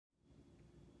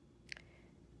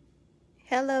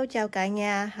Hello, chào cả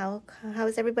nhà.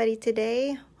 How's everybody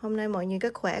today? Hôm nay mọi người có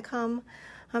khỏe không?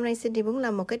 Hôm nay Cindy muốn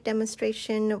làm một cái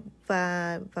demonstration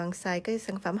và xài cái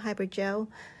sản phẩm Hyper Gel.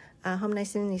 Hôm nay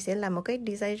Cindy sẽ làm một cái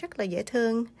design rất là dễ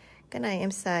thương. Cái này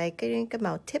em xài cái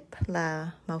màu tip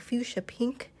là màu fuchsia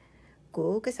pink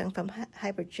của cái sản phẩm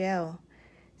Hyper Gel.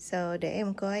 So để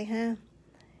em coi ha.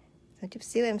 So, chút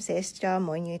xíu em sẽ cho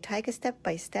mọi người thấy cái step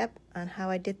by step on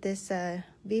how I did this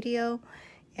video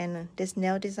and this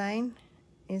nail design.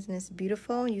 Isn't this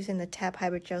beautiful using the Tap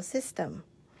Hybrid Gel system?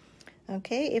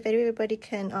 Okay, if everybody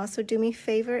can also do me a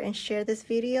favor and share this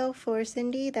video for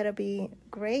Cindy, that'll be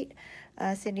great.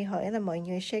 Cindy hỏi là mọi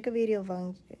người share cái video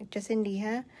cho Cindy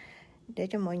ha, để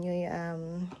cho mọi người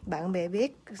bạn bè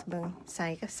biết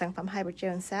xài các sản phẩm Hybrid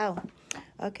Gel làm sao.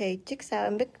 Ok, trước sau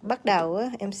em bắt đầu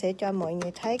em sẽ cho mọi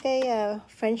người thấy cái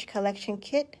French Collection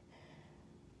Kit.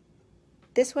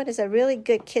 This one is a really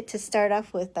good kit to start off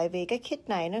with, tại vì cái kit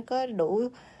này nó có đủ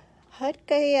hết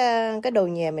cái đồ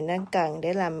nhẹ mình đang cần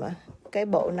để làm cái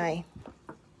bộ này.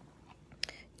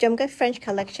 Trong cái French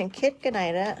Collection Kit cái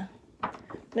này đó,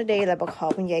 nó đây là một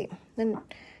hộp như vậy.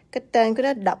 Cái tên của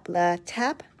nó đọc là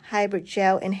Tap Hybrid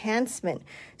Gel Enhancement.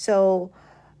 So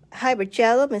Hybrid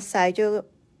Gel đó, mình xài cho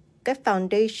cái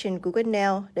foundation của cái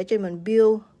nail để cho mình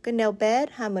build cái nail bed,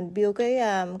 hay mình build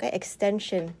cái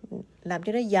extension, làm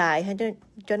cho nó dài hay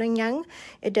cho nó ngắn,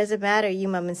 it doesn't matter,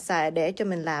 nhưng mà mình xài để cho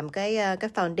mình làm cái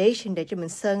foundation để cho mình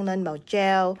sơn lên màu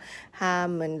gel, ha,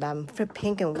 mình làm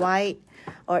pink and white,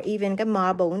 or even cái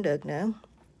marble cũng được nữa.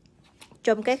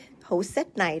 Trong cái hũ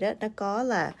set này đó, nó có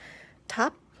là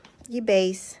top với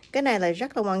base. Cái này là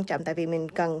rất là quan trọng, tại vì mình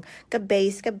cần cái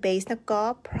base nó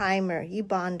có primer với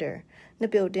bonder, nó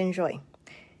build in rồi.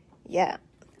 Yeah.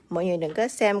 Mọi người đừng có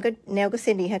xem cái nail của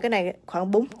Cindy hay cái này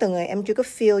khoảng 4 tuần rồi em chưa có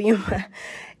feel, nhưng mà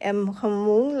em không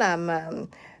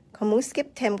muốn skip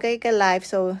thêm cái live,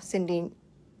 so Cindy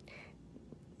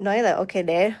nói là ok,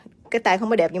 để cái tay không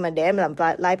có đẹp nhưng mà để em làm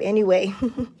live anyway.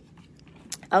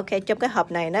 Ok, trong cái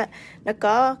hộp này nó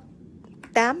có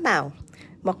 8 màu.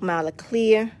 Một màu là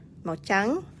clear, màu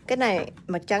trắng. Cái này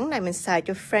màu trắng này mình xài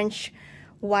cho French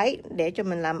white để cho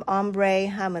mình làm ombre,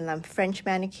 hay mình làm French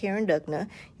manicure cũng được nữa.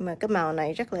 Nhưng mà cái màu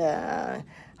này rất là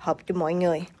hợp cho mọi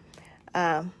người.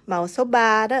 Màu số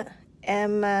 3 đó,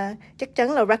 em chắc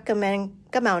chắn là recommend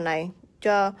cái màu này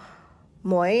cho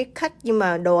mỗi khách nhưng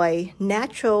mà đòi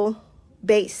natural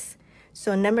base.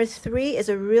 So number 3 is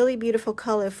a really beautiful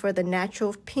color for the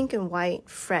natural pink and white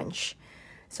French.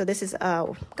 So this is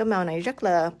cái màu này rất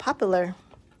là popular.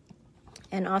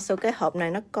 And also cái hộp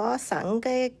này nó có sẵn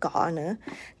cái cọ nữa.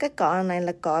 Cái cọ này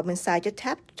là cọ mình xài cho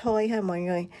tap thôi ha mọi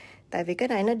người. Tại vì cái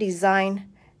này nó design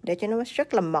để cho nó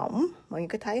rất là mỏng. Mọi người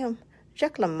có thấy không?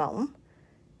 Rất là mỏng.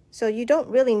 So you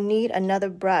don't really need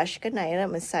another brush. Cái này là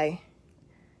mình xài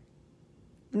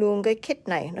luôn cái kit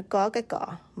này. Nó có cái cọ.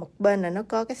 Một bên là nó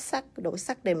có cái độ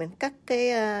sắc để mình cắt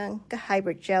cái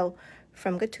Hybrid Gel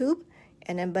from cái tube.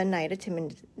 And then bên này đó thì mình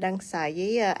đang xài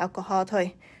với alcohol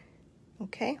thôi.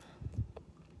 Ok.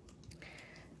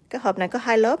 Cái hộp này có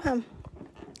 2 lớp ha.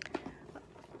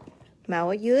 Màu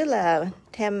ở dưới là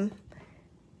thêm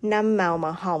 5 màu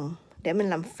hồng để mình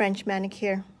làm French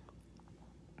manicure.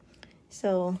 So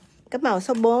cái màu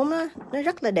số 4 đó, nó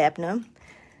rất là đẹp nữa.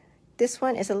 This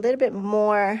one is a little bit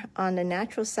more on the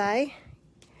natural side.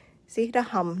 See,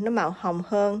 nó màu hồng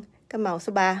hơn cái màu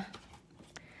số 3.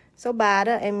 Số 3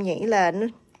 đó em nghĩ là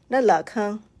nó lợt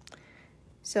hơn.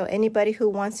 So anybody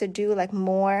who wants to do like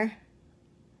more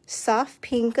soft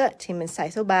pink thì mình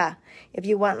xài số 3.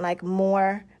 If you want like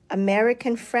more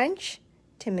American French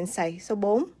thì mình xài số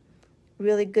 4.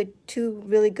 Two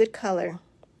really good color.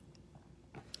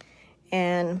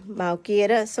 And màu kia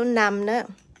đó, số 5 đó.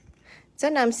 Số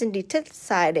 5 Cindy thích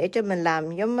xài để cho mình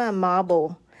làm giống marble.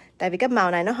 Tại vì cái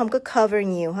màu này nó không có cover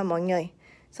nhiều ha mọi người.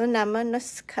 Số 5 đó, nó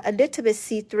a little bit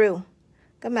see through.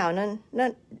 Cái màu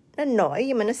nó nổi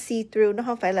nhưng mà nó see through, nó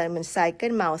không phải là mình xài cái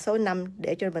màu số 5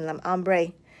 để cho mình làm ombre.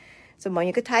 So mọi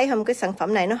người có thấy không, cái sản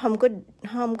phẩm này nó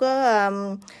không có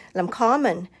làm khó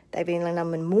mình. Tại vì lần nào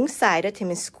mình muốn xài đó thì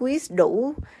mình squeeze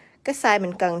đủ cái size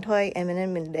mình cần thôi, and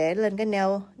then mình để lên cái nail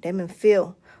để mình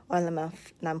fill, hoặc là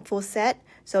làm full set.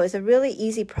 So it's a really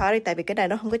easy product, tại vì cái này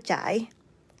nó không có chảy,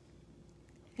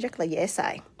 rất là dễ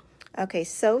xài. Ok,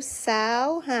 số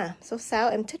 6 ha. Số 6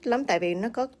 em thích lắm tại vì nó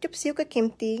có chút xíu cái kim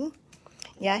tuyến.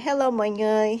 Yeah, hello mọi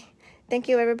người. Thank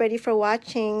you everybody for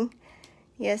watching.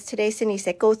 Yes, today Cindy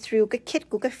sẽ go through cái kit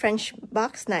của cái French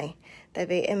box này. Tại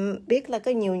vì em biết là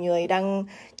có nhiều người đang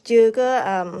chưa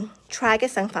có try cái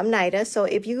sản phẩm này đó. So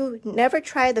if you never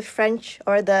try the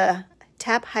French or the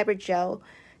Tap Hybrid Gel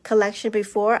collection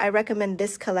before, I recommend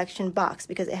this collection box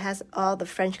because it has all the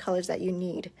French colors that you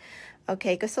need. Ok,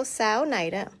 cái số 6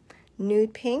 này đó,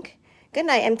 nude pink. Cái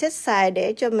này em thích xài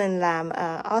để cho mình làm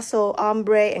also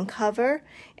ombre and cover.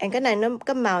 And cái này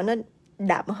cái màu nó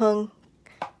đậm hơn.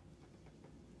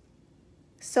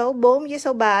 Số 4 với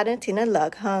số 3 đó thì nó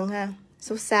lợt hơn ha.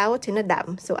 Số 6 thì nó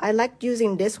đậm. So I like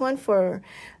using this one for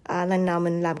lần nào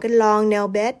mình làm cái long nail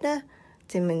bed đó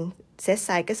thì mình sẽ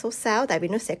xài cái số 6 tại vì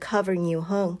nó sẽ cover nhiều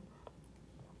hơn.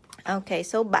 Ok,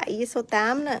 số 7 với số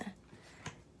 8 đó.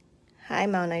 Hai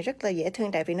màu này rất là dễ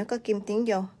thương tại vì nó có kim tuyến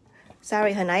vô.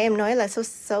 Sorry, hồi nãy em nói là số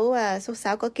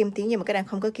 6 có kim tuyến nhưng mà cái này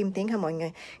không có kim tuyến ha mọi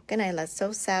người. Cái này là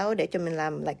số 6 để cho mình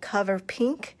làm like cover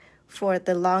pink for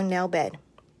the long nail bed.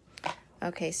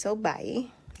 Ok, số 7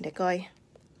 để coi.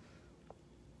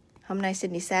 Hôm nay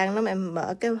xin đi sang lắm, em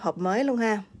mở cái hộp mới luôn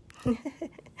ha.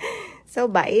 Số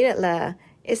 7 là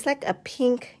it's like a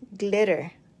pink glitter.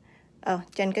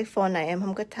 Trên cái phone này em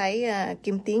không có thấy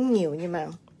kim tuyến nhiều nhưng mà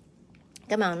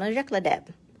cái màu nó rất là đẹp.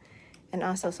 And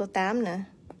also số 8 nữa.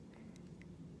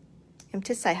 Em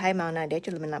thích xài hai màu này để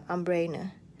cho mình làm ombre nữa.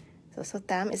 So, số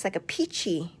 8 it's like a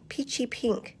peachy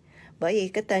pink. Bởi vì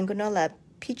cái tên của nó là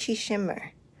peachy shimmer.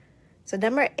 So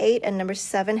number 8 and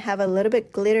number 7 have a little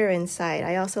bit glitter inside.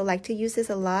 I also like to use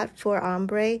this a lot for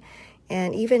ombre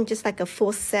and even just like a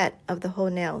full set of the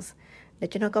whole nails. Để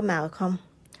cho nó có màu không?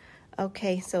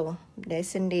 Okay, so để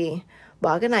Cindy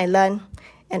bỏ cái này lên.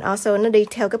 And also nó đi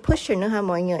theo cái pusher nữa ha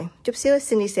mọi người. Chút xíu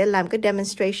Cindy sẽ làm cái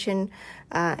demonstration.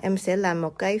 Em sẽ làm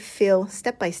một cái fill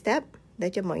step by step để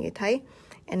cho mọi người thấy.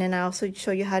 And then I'll also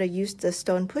show you how to use the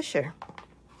stone pusher.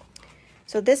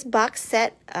 So this box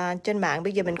set trên mạng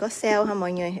bây giờ mình có sale ha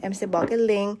mọi người. Em sẽ bỏ cái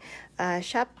link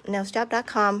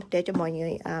nailsjobs.com để cho mọi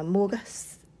người mua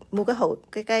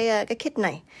cái kit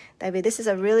này. Tại vì this is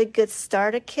a really good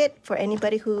starter kit for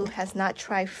anybody who has not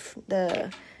tried the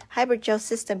hybrid gel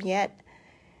system yet.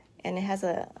 And it has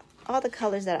all the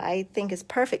colors that I think is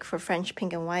perfect for French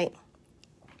pink and white.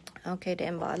 Ok, để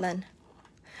em bỏ lên.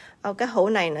 Cái hũ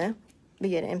này nữa.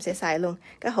 Bây giờ em sẽ xài luôn.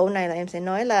 Cái hũ này là em sẽ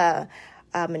nói là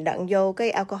mình đựng vô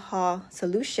cái alcohol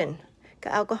solution.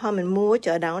 Cái alcohol mình mua ở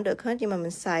chợ đâu cũng được hết nhưng mà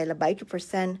mình xài là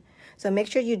 70%. So make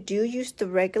sure you do use the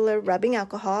regular rubbing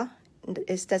alcohol.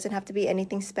 It doesn't have to be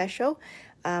anything special.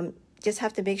 Just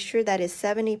have to make sure that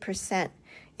it's 70%.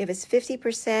 If it's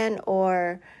 50%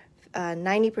 or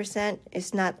 90%,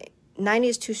 it's not. 90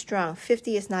 is too strong.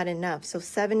 50 is not enough. So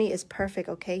 70 is perfect,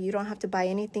 okay? You don't have to buy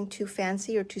anything too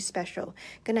fancy or too special.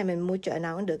 Cái này mình mua chợ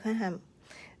nào cũng được hết ha.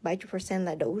 70%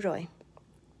 là đủ rồi.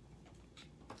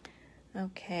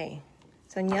 Ok.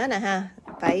 So nhớ nè ha,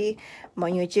 phải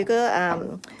mọi người chưa có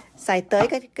xài tới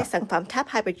cái sản phẩm Tap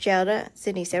Hybrid Gel đó,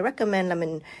 Cindy sẽ recommend là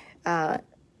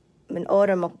mình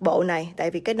order một bộ này.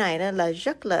 Tại vì cái này đó là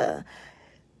rất là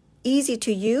easy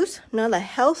to use, nó là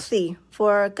healthy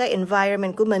for cái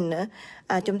environment của mình nữa.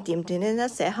 Trong tiệm thì nó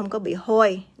sẽ không có bị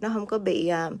hôi, nó không có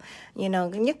bị cái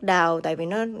nhức đầu tại vì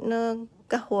nó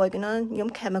cái hôi của nó giống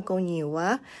chemical nhiều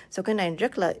quá. So cái này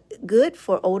rất là good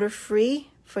for odor free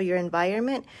for your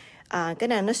environment. Cái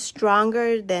này nó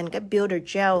stronger than cái builder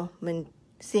gel mình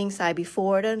xài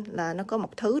before đó là nó có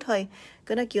một thứ thôi.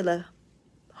 Cái nó kêu là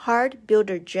hard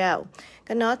builder gel.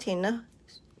 Cái nó thì nó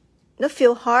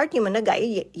feel hard nhưng mà nó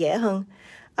gãy dễ hơn.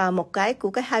 Một cái của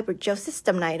cái hybrid gel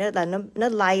system này đó là nó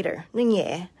lighter, nó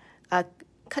nhẹ.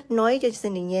 Khách nói cho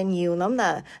Cindy nghe nhiều lắm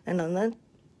là nó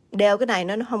đeo cái này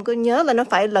nó không có nhớ là nó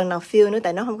phải lần nào feel nữa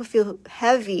tại nó không có feel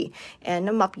heavy and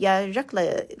nó mọc da rất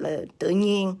là tự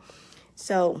nhiên.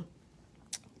 So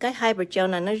cái hybrid gel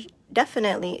này nó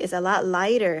definitely is a lot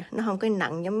lighter, nó không có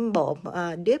nặng giống bột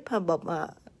dip hay bột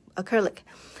acrylic.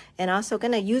 And also cái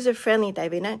này user friendly tại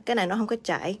vì cái này nó không có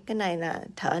chảy. Cái này là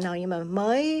thợ nào nhưng mà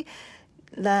mới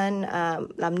lên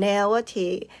làm nail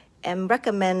thì em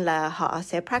recommend là họ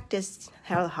sẽ practice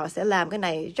hay là họ sẽ làm cái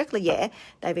này rất là dễ.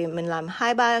 Tại vì mình làm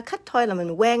 2-3 khách thôi là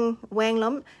mình quen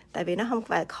lắm. Tại vì nó không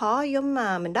phải khó giống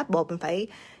mà mình đắp bột, mình phải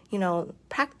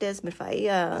practice, mình phải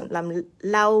làm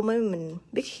lâu mới mình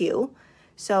biết hiểu.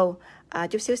 So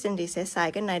chút xíu Cindy sẽ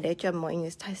xài cái này để cho mọi người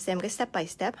xem cái step by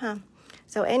step ha.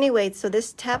 So anyway, so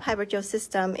this Tap Hybrid Gel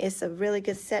system is a really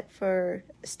good set for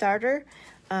starter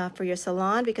for your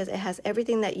salon because it has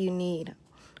everything that you need.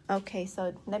 Okay, so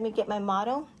let me get my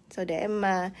model. So để em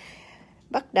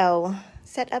bắt đầu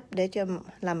set up để cho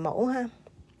làm mẫu ha.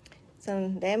 So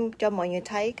để em cho mọi người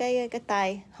thấy cái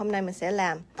tay hôm nay mình sẽ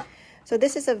làm. So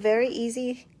this is a very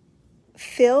easy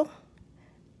fill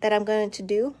that I'm going to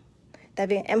do. Tại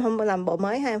vì em không làm bộ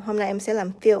mới ha, hôm nay em sẽ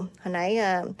làm fill. Hồi nãy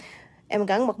em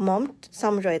gắn một móng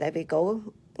xong rồi tại vì cổ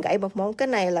gãy một móng. Cái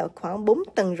này là khoảng 4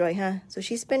 tuần rồi ha. So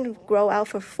she's been grow out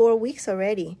for 4 weeks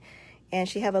already. and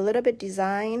she have a little bit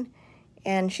design,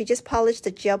 and she just polished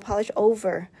the gel polish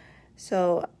over.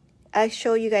 So I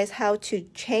show you guys how to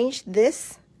change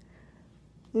this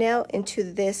nail into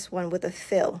this one with a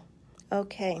fill.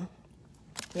 Okay.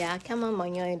 Dạ, cảm ơn mọi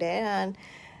người để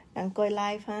đang coi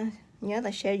live ha. Nhớ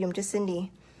là share dùm cho Cindy.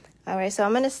 Alright, so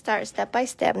I'm going to start step by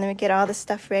step. Let me get all the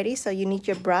stuff ready. So you need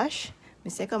your brush.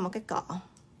 Mình sẽ có một cái cọ.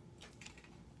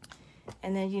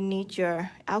 And then you need your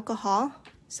alcohol.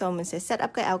 So mình sẽ set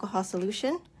up cái alcohol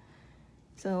solution.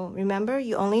 So remember,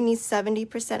 you only need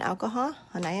 70% alcohol.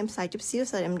 Hồi nãy em xài chút xíu,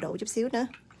 so em đổ chút xíu nữa.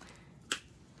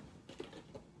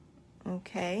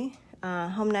 Okay.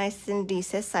 Hôm nay Cindy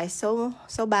sẽ xài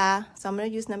số 3. So I'm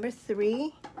going to use number 3.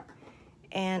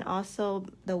 And also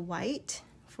the white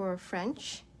for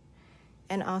French.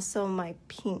 And also my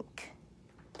pink.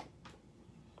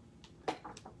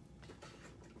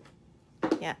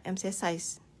 Yeah, em sẽ xài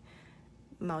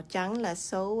màu trắng là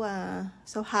số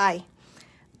 2.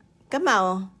 Cái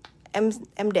màu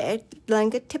em để lên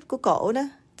cái tip của cổ đó.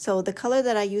 So the color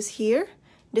that I use here,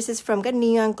 this is from cái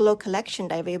Neon Glow collection.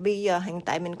 Tại vì bây giờ hiện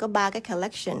tại mình có 3 cái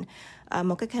collection.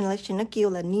 Một cái collection nó kêu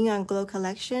là Neon Glow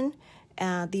collection.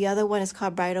 The other one is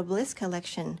called Bridal Bliss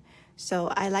collection. So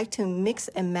I like to mix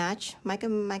and match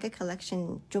mấy cái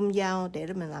collection chung nhau để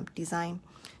mình làm design.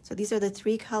 So these are the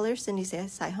 3 colors Cindy sẽ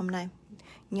xài hôm nay.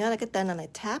 Nhớ là cái tên là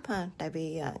tap ha. Tại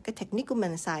vì cái technique của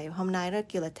mình xài hôm nay đó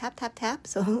kêu là tap.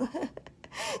 So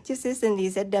just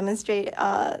Cindy sẽ demonstrate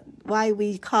why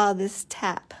we call this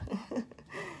tap.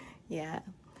 Yeah.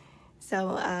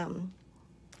 So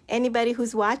anybody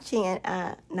who's watching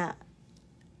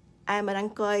ai mà đang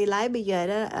coi live bây giờ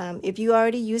đó, if you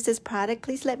already use this product,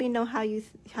 please let me know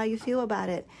how you feel about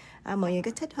it. Mọi người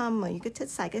có thích không? Mọi người có thích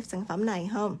xài cái sản phẩm này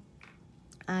không?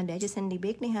 Để cho Cindy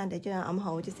biết đi ha, để cho ủng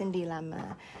hộ cho Cindy làm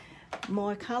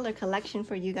more color collection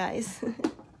for you guys.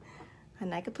 Hồi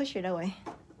nãy cái pusher đâu rồi?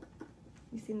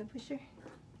 You seen the pusher?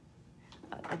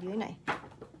 Ở dưới này.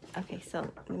 Okay, so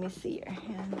let me see your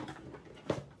hand.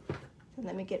 So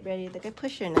let me get ready to cái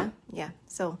pusher nữa. Yeah,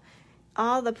 so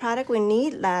all the product we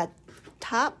need là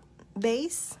top,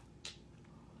 base,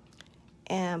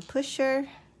 and pusher,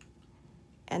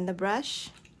 and the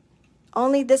brush.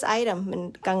 Only this item,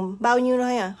 mình cần bao nhiêu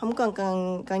thôi à, không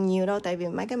cần nhiều đâu, tại vì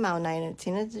mấy cái màu này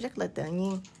thì nó rất là tự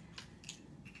nhiên.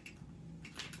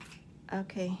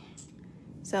 Okay,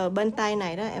 so bên tay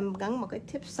này đó em gắn một cái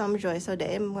tip xong rồi, so để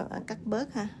em cắt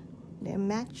bớt ha, để em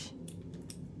match.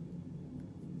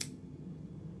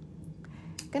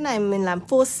 Cái này mình làm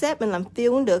full set, mình làm fill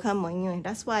cũng được ha mọi người.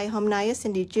 That's why hôm nay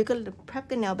Cindy chưa có prep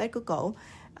cái nail bed của cổ.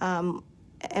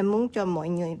 Em muốn cho mọi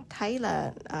người thấy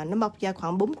là nó mọc ra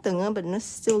khoảng 4 tầng á, but nó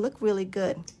still look really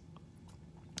good.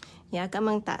 Yeah, cảm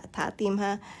ơn Thả Tim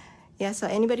ha. Yeah, so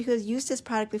anybody who has used this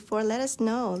product before, let us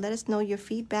know. Let us know your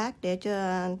feedback để cho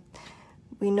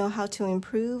we know how to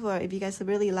improve, or if you guys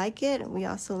really like it. We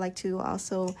also like to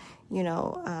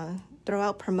throw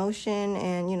out promotion,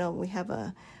 and we have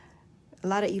a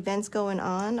lot of events going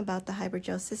on about the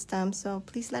hydrogel system. So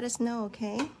please let us know,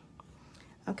 okay?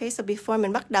 Okay, so before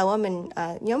mình bắt đầu mình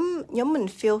nhóm mình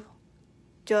fill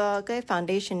cho cái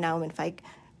foundation nào mình phải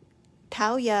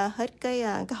tháo ra hết cái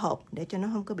hộp để cho nó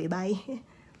không có bị bay.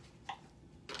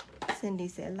 Cindy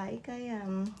sẽ lấy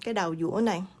cái đầu dũa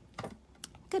này.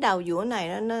 Cái đầu dũa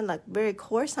này nó là very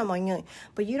coarse ha mọi người.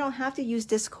 But you don't have to use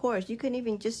this coarse. You can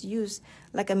even just use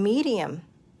like a medium.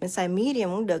 Mình xài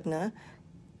medium cũng được nữa.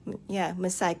 Yeah,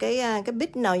 mình xài cái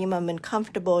bit nào nhưng mà mình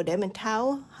comfortable để mình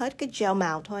tháo hết cái gel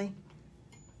màu thôi.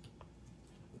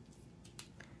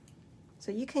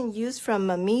 So you can use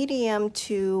from a medium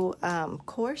to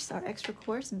coarse or extra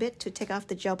coarse bit to take off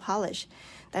the gel polish.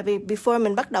 Tại vì before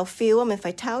mình bắt đầu fill mình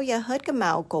phải tháo ra hết cái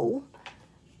màu cũ.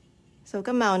 So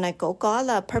cái màu này cổ có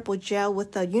là purple gel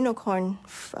with the unicorn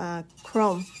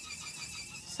chrome.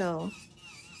 So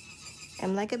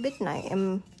em lấy cái bit này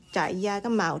em chạy ra cái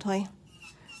màu thôi.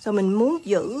 So mình muốn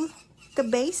giữ cái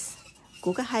base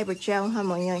của cái hybrid gel ha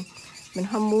mọi người. Mình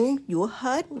không muốn dũa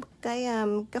hết cái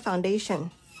foundation.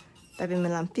 Tại vì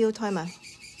mình làm fill thôi mà.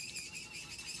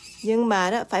 Nhưng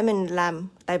mà đó phải mình làm,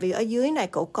 tại vì ở dưới này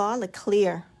cổ có là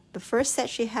clear. The first set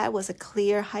she had was a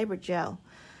clear hybrid gel.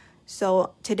 So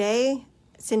today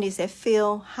Cindy sẽ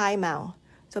fill 2 màu.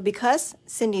 So because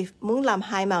Cindy muốn làm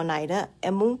 2 màu này đó,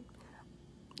 em muốn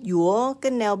dũa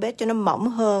cái nail bed cho nó mỏng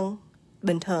hơn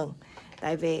bình thường.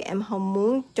 Tại vì em không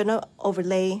muốn cho nó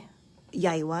overlay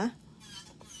dày quá.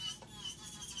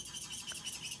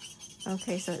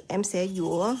 Okay, so em sẽ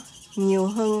dũa nhiều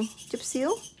hơn chút xíu.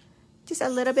 Just a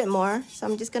little bit more. So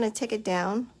I'm just going to take it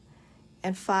down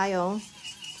and file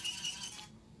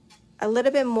a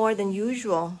little bit more than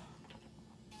usual.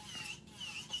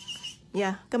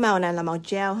 Yeah, cái màu này là màu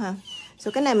gel ha.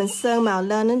 So cái này mình sơn màu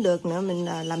lên nó được nữa, mình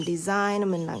làm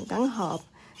design, mình làm gắn hộp.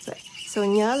 So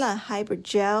nhớ là Hybrid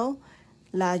Gel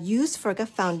là used for cái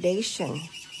foundation.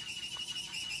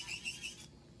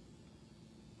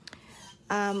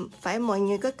 Phải mọi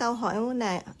người có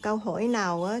câu hỏi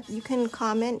nào á, you can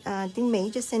comment tiếng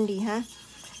Mỹ cho Cindy ha.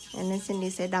 And then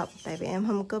Cindy sẽ đọc, tại vì em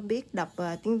không có biết đọc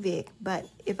tiếng Việt. But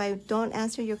if I don't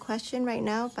answer your question right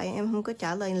now, phải em không có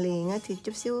trả lời liền á, thì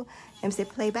chút xíu em sẽ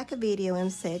play back cái video, em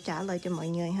sẽ trả lời cho mọi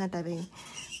người ha. Tại vì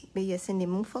bây giờ Cindy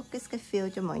muốn focus cái feel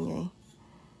cho mọi người.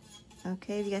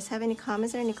 Okay, if you guys have any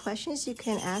comments or any questions, you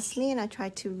can ask me and I try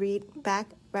to read back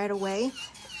right away.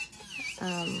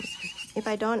 If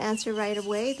I don't answer right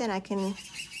away, then I can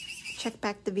check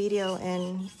back the video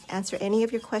and answer any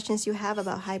of your questions you have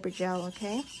about Hybrid Gel,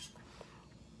 okay?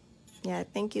 Yeah,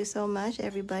 thank you so much,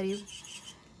 everybody.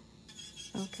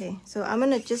 Okay, so I'm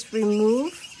gonna just remove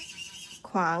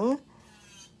khoảng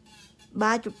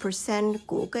 30%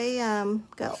 của cái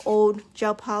old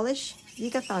gel polish với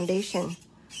cái foundation.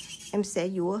 Em sẽ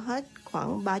dũa hết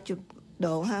khoảng 30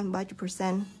 độ ha,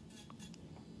 30%.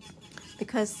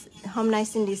 Because hôm nay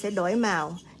Cindy sẽ đổi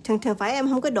màu. Thường phải em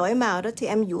không có đổi màu đó thì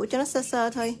em dũa cho nó sơ sơ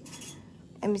thôi.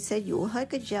 Em sẽ dũa hết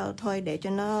cái gel thôi để cho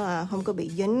nó không có bị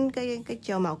dính cái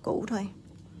gel màu cũ thôi.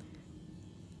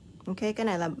 Ok, cái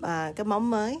này là cái móng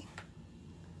mới.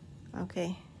 Ok.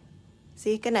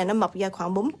 See, cái này nó mọc ra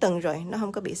khoảng 4 tuần rồi, nó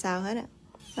không có bị sao hết á.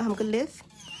 Nó không có lift.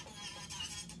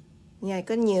 Nhà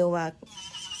có nhiều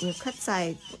khách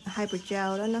xài Hybrid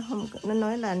Gel đó, nó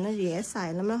nói là nó dễ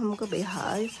xài lắm, nó không có bị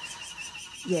hở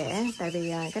dễ, tại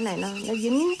vì cái này nó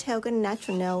dính theo cái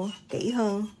natural nail kỹ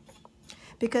hơn.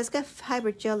 Because cái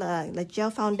Hybrid Gel là gel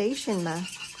foundation mà.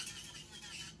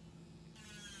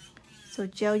 So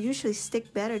gel usually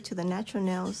stick better to the natural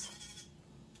nails.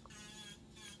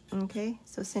 Okay,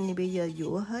 so Cindy bây giờ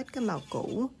dũa hết cái màu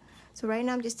cũ. So right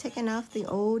now I'm just taking off the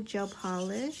old gel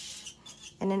polish.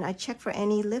 And then I check for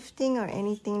any lifting or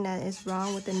anything that is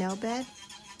wrong with the nail bed.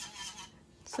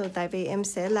 So tại vì em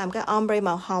sẽ làm cái ombre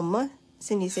màu hồng á,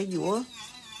 Cindy sẽ dũa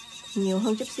nhiều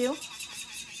hơn chút xíu.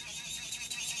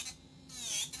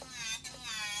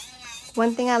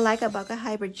 One thing I like about cái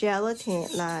Hybrid Gel thì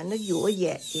là nó dũa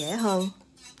dễ hơn.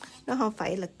 Nó không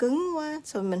phải là cứng quá,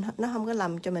 so nó không có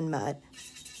làm cho mình mệt.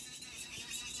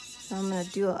 So I'm gonna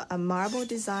do a marble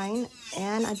design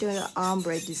and I'm doing an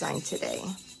ombre design today.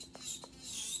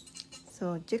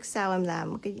 So trước sau em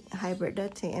làm cái hybrid đó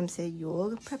thì em sẽ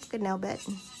dũa prep cái nail bed.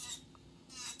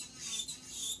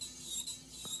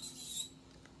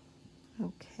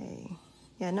 Ok.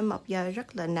 Yeah, nó mọc ra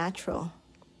rất là natural.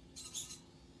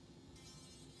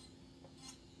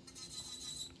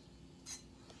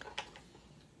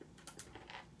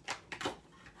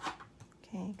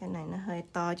 Ok, cái này nó hơi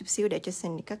to chút xíu để cho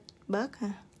Cindy cắt bớt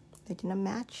ha, để cho nó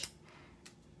match.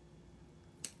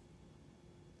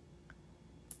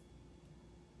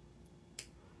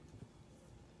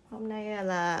 Hôm nay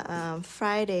là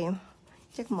Friday,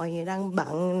 chắc mọi người đang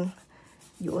bận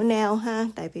dũa nail ha,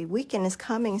 tại vì weekend is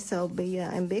coming, so bây giờ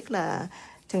em biết là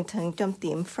thường trong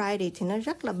tiệm Friday thì nó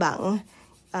rất là bận.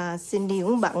 Cindy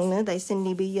cũng bận nữa, tại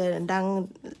Cindy bây giờ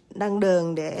đang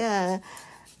đường để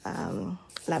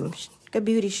làm cái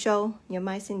beauty show. Ngày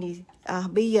mai Cindy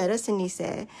bây giờ đó Cindy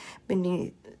sẽ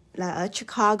là ở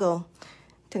Chicago.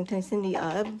 Thường Cindy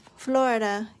ở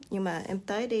Florida, nhưng mà em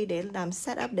tới đi để làm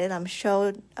setup, để làm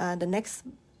show the next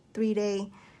 3 days.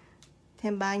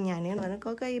 Thêm 3 ngày nữa là nó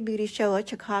có cái beauty show ở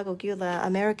Chicago kêu là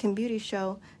American Beauty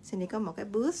Show. Cindy có một cái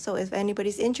booth, so if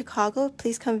anybody's in Chicago,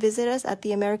 please come visit us at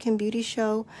the American Beauty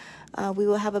Show. We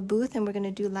will have a booth and we're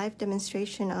going to do live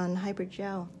demonstration on Hybrid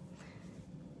Gel.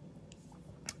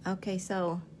 Okay,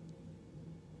 so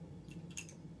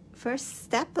first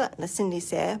step là Cindy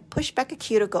sẽ push back a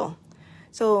cuticle.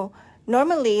 So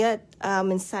normally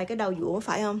mình xài cái đầu dũa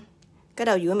phải không? Cái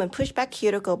đầu dũa mình push back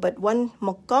cuticle, but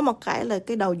có một cái là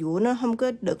cái đầu dũa nó không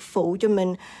có được phụ cho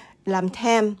mình làm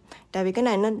thêm. Tại vì cái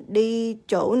này nó đi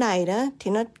chỗ này đó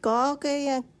thì nó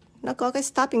có cái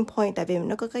stopping point, tại vì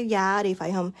nó có cái da đi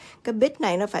phải không? Cái bit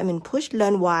này nó phải mình push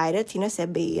lên hoài đó thì nó sẽ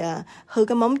bị hư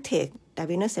cái móng thiệt, tại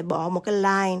vì nó sẽ bỏ một cái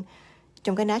line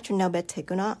trong cái natural nail bed thiệt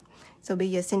của nó. So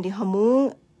bây giờ Cindy không muốn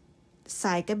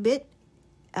xài cái bit.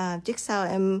 Trước sau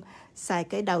em xài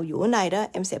cái đầu dũa này đó,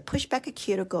 em sẽ push back cái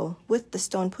cuticle with the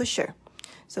stone pusher.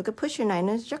 So cái pusher này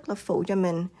nó rất là phụ cho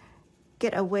mình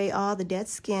get away all the dead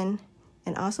skin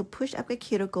and also push up cái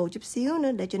cuticle chút xíu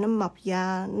nữa để cho nó mọc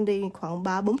da, nó đi khoảng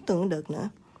 3-4 tuần được nữa.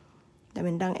 Tại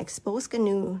mình đang expose cái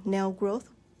new nail growth.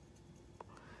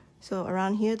 So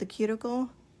around here, the cuticle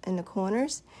and the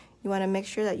corners, you want to make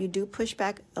sure that you do push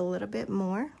back a little bit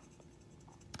more.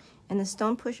 And the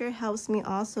stone pusher helps me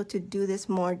also to do this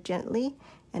more gently,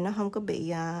 and nó không có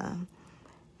bị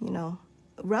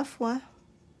rough quá.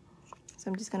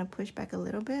 So I'm just gonna push back a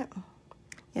little bit.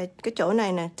 Yeah, cái chỗ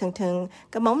này nè, thường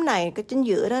cái móng này, cái chính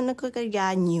giữa đó nó có cái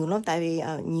da nhiều lắm, tại vì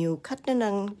nhiều khách nó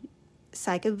đang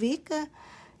xài cái viết á.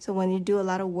 So when you do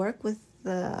a lot of work with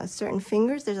the certain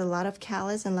fingers, there's a lot of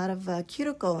callus and a lot of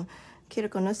cuticle.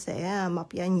 Cuticle nó sẽ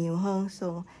mọc da nhiều hơn.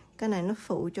 So cái này nó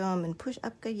phụ cho mình push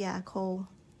up cái da khô.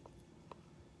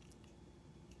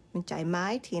 Mình chạy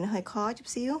máy thì nó hơi khó chút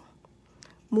xíu.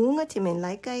 Muốn thì mình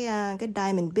lấy cái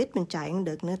diamond bit mình chạy cũng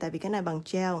được nữa, tại vì cái này bằng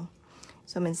gel.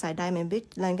 So mình xài diamond bit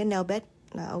lên cái nail bed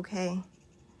là ok.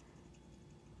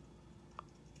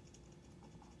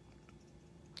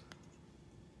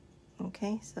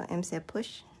 Okay, so em sẽ push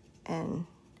and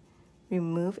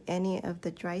remove any of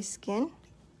the dry skin.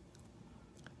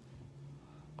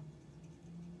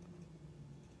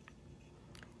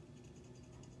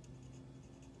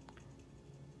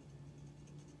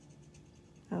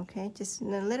 Okay,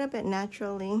 just a little bit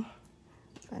naturally.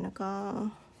 Và nó có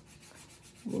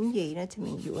dính gì đó thì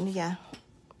mình dũa nó ra.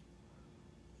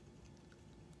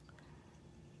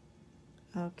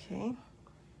 Okay.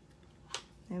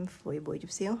 Em phủi bụi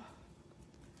chút xíu.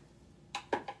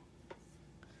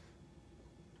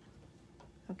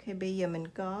 Ok, bây giờ mình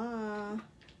có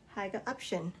hai cái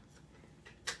option.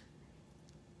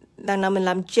 Lần nào mình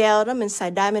làm gel đó, mình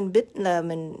xài diamond bit là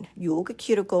mình dũa cái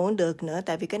cuticle cũng được nữa,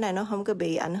 tại vì cái này nó không có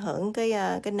bị ảnh hưởng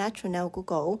cái natural nail của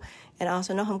cổ, and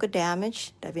also nó không có damage,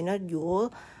 tại vì nó dũa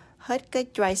hết cái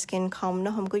dry skin không,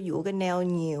 nó không có dũa cái nail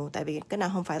nhiều, tại vì cái nào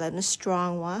không phải là nó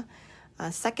strong quá.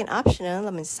 Second option đó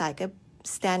là mình xài cái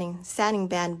sanding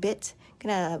band bit. Cái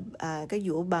này là cái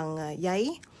dũa bằng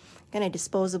giấy, cái này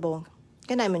disposable.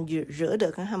 Cái này mình rửa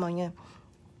được ha mọi người.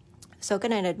 So cái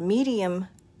này là medium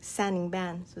sanding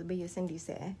band. So bây giờ Cindy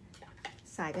sẽ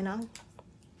xài cái nó.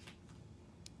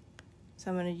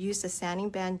 So I'm going to use the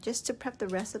sanding band just to prep the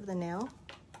rest of the nail.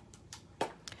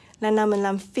 Lần nào mình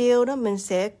làm fill đó, mình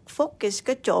sẽ focus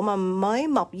cái chỗ mà mới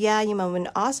mọc da, nhưng mà mình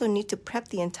also need to prep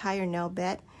the entire nail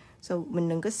bed. So mình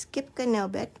đừng có skip cái nail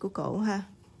bed của cổ ha.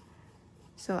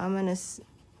 So I'm going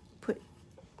to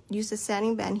use the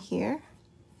sanding band here.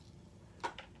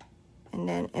 And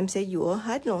then em sẽ dũa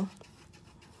hết luôn.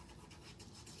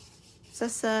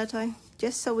 Sơ thôi.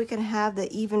 Just so we can have the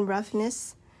even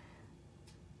roughness.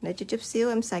 Để cho chút xíu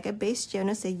em xài cái base gel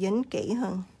nó sẽ dính kỹ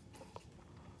hơn.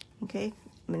 Ok.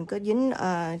 Mình có dính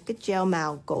cái gel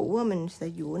màu cũ, mình sẽ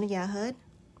dũa nó ra hết.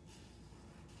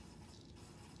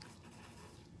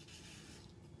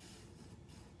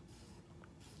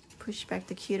 Push back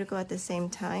the cuticle at the same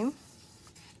time.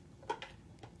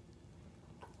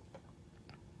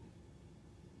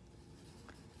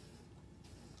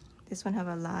 This one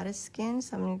have a lot of skin,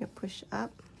 so I'm going to push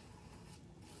up.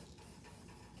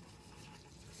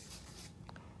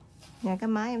 Nhà cái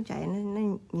máy em chạy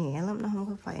nó nhẹ lắm, nó không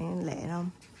có phải lẹ đâu.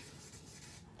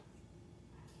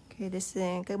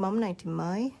 Okay, cái móng này thì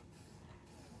mới.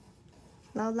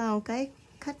 Lâu lâu cái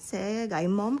khách sẽ gãy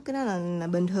móng, cái đó là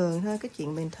bình thường thôi, cái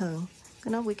chuyện bình thường.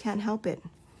 Cái đó we can't help it.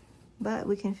 But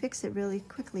we can fix it really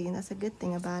quickly, and that's a good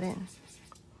thing about it.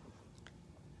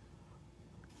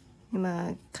 Nhưng mà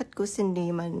khách của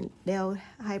Cindy mà đeo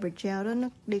hybrid gel đó, nó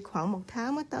đi khoảng 1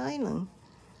 tháng mới tới lần.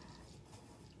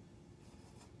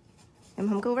 Em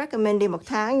không có recommend đi 1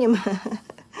 tháng, nhưng mà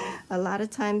a lot of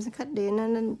times khách đi nó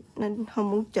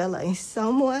không muốn trở lại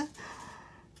sớm quá.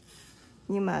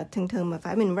 Nhưng mà thường mà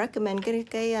phải mình recommend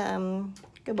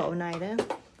cái bộ này đó,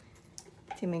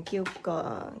 thì mình kêu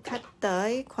khách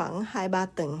tới khoảng 2-3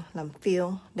 tuần làm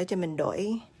fill để cho mình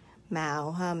đổi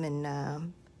màu ha, mình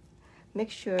make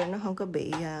sure nó không có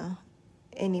bị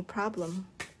any problem.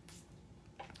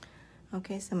 Ok,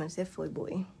 so mình sẽ phủi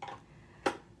bụi.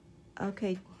 Ok,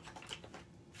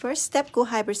 first step của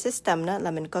hybrid system đó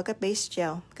là mình có cái base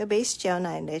gel. Cái base gel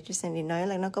này để cho Cindy nói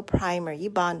là nó có primer với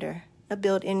bonder, nó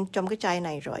built in trong cái chai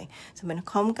này rồi. So mình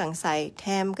không cần xài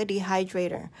thêm cái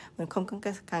dehydrator, mình không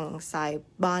cần xài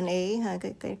bond A hay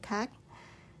cái khác.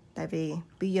 Tại vì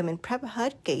bây giờ mình prep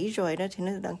hết kỹ rồi đó, thì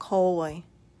nó đang khô rồi.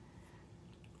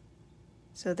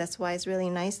 So that's why it's really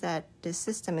nice that the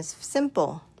system is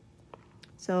simple.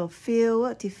 So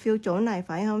fill thì fill chỗ này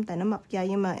phải không? Tại nó mọc da,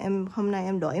 nhưng mà hôm nay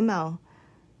em đổi màu.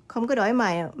 Không có đổi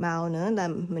màu nữa, là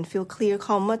mình fill clear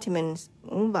không á, thì mình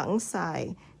cũng vẫn xài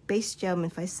base gel. Mình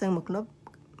phải sơn một lớp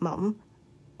mỏng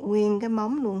nguyên cái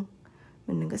móng luôn.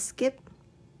 Mình đừng có skip.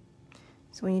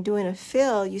 So when you're doing a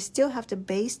fill, you still have to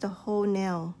base the whole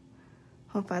nail.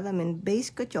 Không phải là mình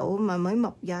base cái chỗ mà mới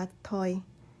mọc da thôi.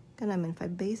 Cái này mình phải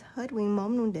base hết nguyên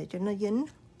móng luôn để cho nó dính.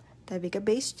 Tại vì cái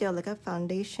base gel là cái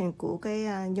foundation của cái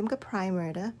giống cái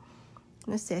primer đó.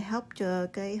 Nó sẽ help cho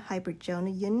cái Hyper Gel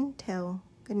nó dính theo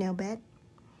cái nail bed.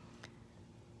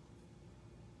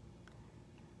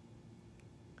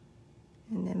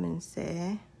 Nên mình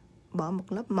sẽ bỏ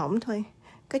một lớp mỏng thôi.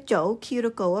 Cái chỗ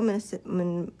cuticle á,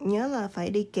 mình nhớ là phải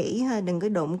đi kỹ ha, đừng có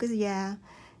đụng cái da.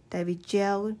 Tại vì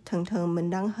gel thường mình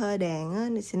đang hơi đàn á,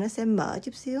 thì nó sẽ mở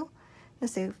chút xíu. Nó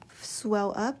sẽ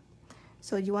swell up.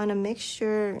 So you want to make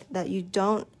sure that you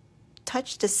don't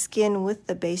touch the skin with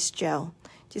the base gel.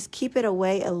 Just keep it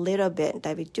away a little bit.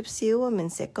 Tại vì chút xíu mình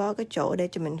sẽ có cái chỗ để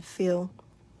cho mình feel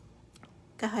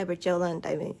cái Hyper Gel lên.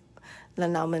 Tại vì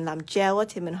lần nào mình làm gel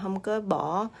thì mình không có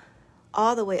bỏ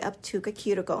all the way up to cái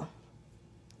cuticle.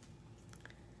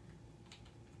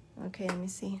 Okay, let me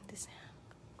see this.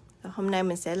 Rồi, hôm nay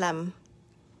mình sẽ làm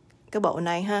cái bộ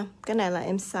này ha. Cái này là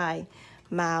em xài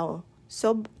màu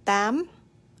số 8.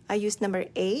 I use number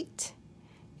 8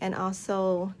 and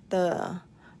also the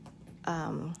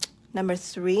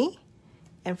number 3.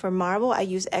 And for marble,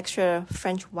 I use extra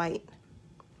French white.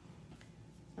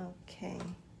 Okay.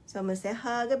 So mình sẽ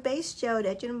hơ cái base gel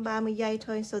để cho nó 30 giây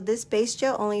thôi. So this base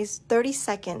gel only is 30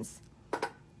 seconds.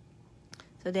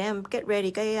 So để em get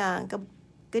ready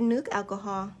cái nước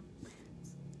alcohol.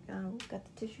 Got the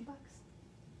tissue box.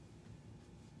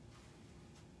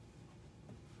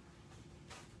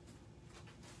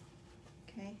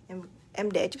 Okay.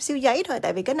 Em để chút xíu giấy thôi,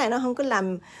 tại vì cái này nó không có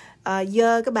làm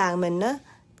dơ cái bàn mình á.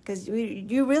 Because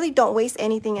you really don't waste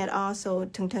anything at all. So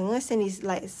thường á, Cindy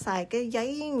lại xài cái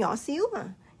giấy nhỏ xíu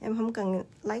mà. Em không cần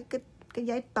lấy cái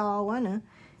giấy to quá nữa.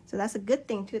 So that's a good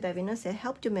thing too, tại vì nó sẽ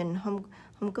help cho mình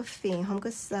không có phiền, không có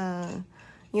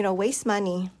waste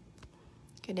money.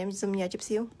 Okay, để em zoom ra chút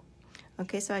xíu.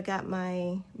 Okay, so I got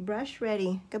my brush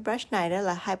ready. Cái brush này đó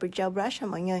là Hyper Gel brush ha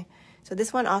mọi người. So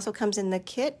this one also comes in the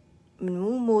kit. Mình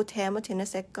muốn mua thêm thì nó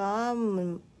sẽ có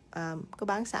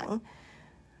bán sẵn.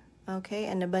 Okay,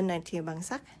 and bên này thì bằng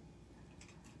sắt.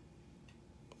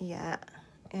 Yeah,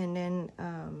 and then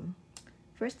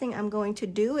first thing I'm going to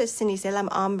do is Cindy sẽ làm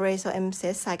ombre, so em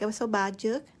sẽ xài cái số 3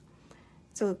 trước.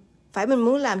 So phải mình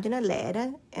muốn làm cho nó lẹ đó,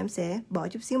 em sẽ bỏ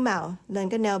chút xíu màu lên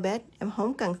cái nail bed, em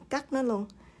không cần cắt nó luôn.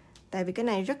 Tại vì cái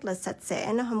này rất là sạch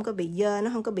sẽ, nó không có bị dơ, nó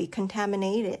không có bị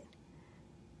contaminated.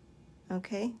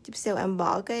 Okay, chút xíu em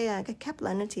bỏ cái cap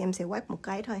lên thì em sẽ wipe một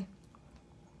cái thôi.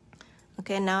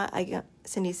 Okay, now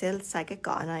Cindy sẽ xài cái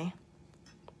cọ này.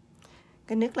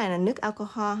 Cái nước này là nước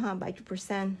alcohol ha,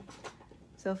 70%.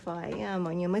 So phải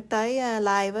mọi người mới tới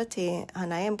live thì hồi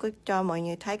nãy em có cho mọi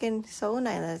người thấy cái số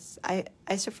này là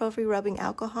isopropyl rubbing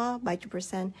alcohol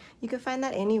 70%. You can find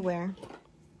that anywhere.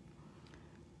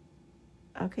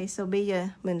 Okay, so bây giờ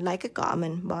mình lấy cái cọ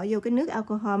mình bỏ vô cái nước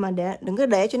alcohol mà đừng có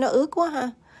để cho nó ướt quá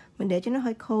ha. Mình để cho nó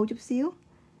hơi khô chút xíu.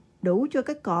 Đủ cho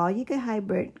cái cọ với cái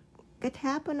hybrid, cái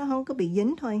tháp nó không có bị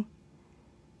dính thôi.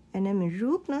 And then mình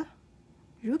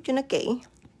rút cho nó kỹ.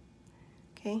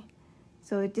 Okay.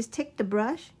 So just take the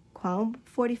brush khoảng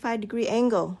 45 degree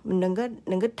angle. Mình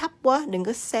đừng có thấp quá, đừng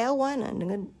có xéo quá nữa, đừng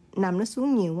có nằm nó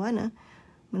xuống nhiều quá nữa.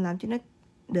 Mình làm cho nó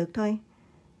được thôi.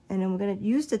 And then we're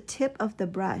gonna use the tip of the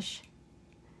brush.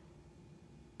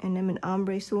 And then mình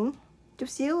ombre xuống. Chút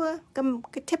xíu á,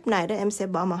 cái tip này đó em sẽ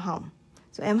bỏ màu hồng.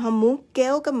 So em không muốn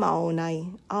kéo cái màu này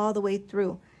all the way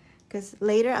through. Because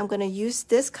later I'm gonna use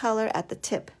this color at the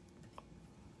tip.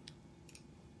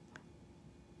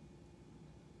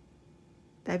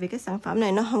 Tại vì cái sản phẩm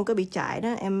này nó không có bị chảy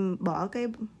đó, em bỏ cái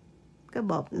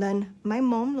bột lên máy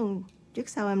móng luôn trước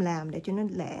sau em làm để cho nó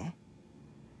lẹ.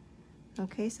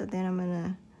 Okay, so then I'm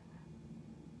gonna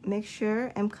make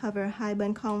sure em cover hai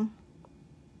bên không.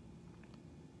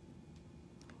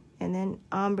 And then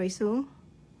ombre xuống.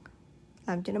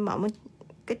 Làm cho nó mỏng.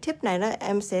 Cái tip này đó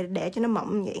em sẽ để cho nó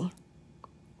mỏng như vậy.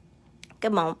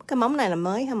 Cái móng này là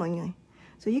mới ha mọi người.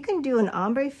 So you can do an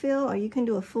ombre fill or you can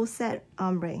do a full set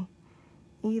ombre.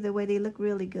 Either way they look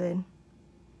really good.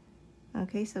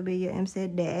 Okay, so bây giờ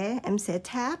em sẽ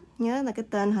tap. Nhớ là cái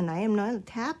tên hồi nãy em nói là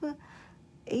tap á.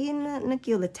 Ý nó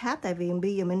kêu là tap tại vì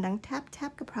bây giờ mình đang tap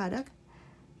cái product.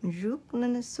 Mình rút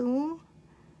nó xuống.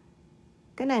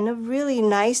 Cái này nó really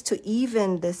nice to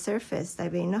even the surface. Tại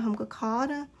vì nó không có khó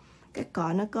đó. Cái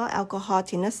cọ nó có alcohol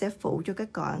thì nó sẽ phụ cho cái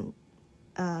cọ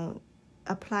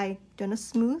apply cho nó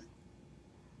smooth.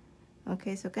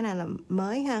 Okay, so cái này là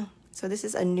mới ha. So this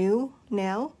is a new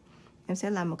nail. Em sẽ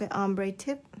làm một cái ombre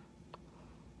tip.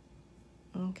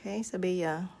 Okay, so bây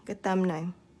giờ cái tâm này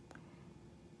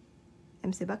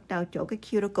em sẽ bắt đầu chỗ cái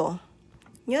cuticle.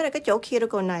 Nhớ là cái chỗ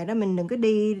cuticle này đó mình đừng có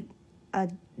đi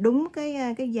đúng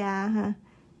cái da ha.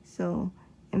 So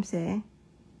em sẽ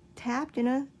tap cho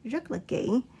nó rất là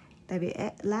kỹ. Tại vì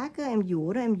lát á, em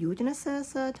dũa cho nó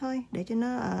sơ thôi để cho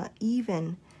nó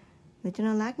even. để cho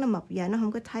nó lát nó mọc dài, nó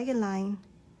không có thấy cái line.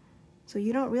 So you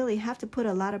don't really have to put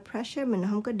a lot of pressure. Mình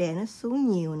không có đè nó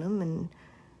xuống nhiều nữa, mình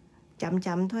chậm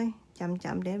chậm thôi, chậm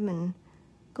chậm để mình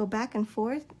go back and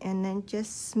forth and then just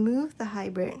smooth the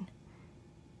hybrid.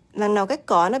 Lần nào cái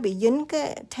cọ nó bị dính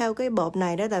theo cái bột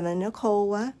này đó là nó khô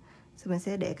quá, so mình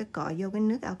sẽ để cái cọ vô cái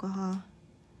nước alcohol.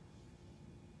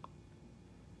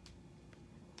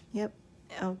 Yep,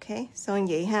 ok, so như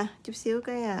vậy ha. Chút xíu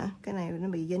cái này nó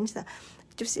bị dính sao?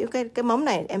 Chút xíu cái móng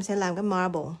này em sẽ làm cái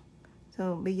marble.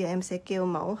 So bây giờ em sẽ kêu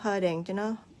mẫu hơi đèn cho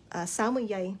nó 60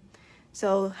 giây.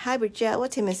 So hybrid gel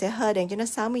thì mình sẽ hơi đèn cho nó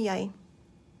 60 giây.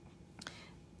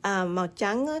 Màu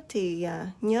trắng thì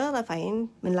nhớ là phải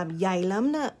mình làm dày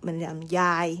lắm đó, mình làm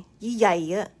dài với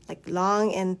dày á, like long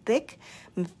and thick.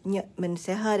 Mình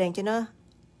sẽ hơi đèn cho nó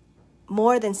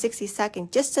more than 60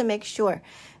 seconds just to make sure,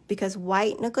 because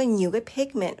white nó có nhiều cái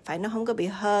pigment, phải nó không có bị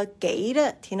hơi kỹ đó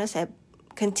thì nó sẽ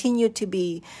continue to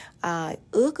be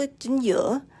ướt ở chính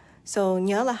giữa. So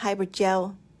nhớ là hybrid gel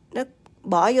nó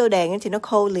bỏ vô đèn thì nó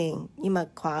khô liền, nhưng mà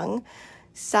khoảng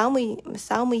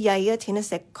 60 giây thì nó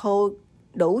sẽ khô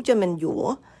đủ cho mình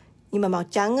dũa. Nhưng mà màu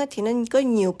trắng thì nó có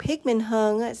nhiều pigment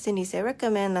hơn. Cindy sẽ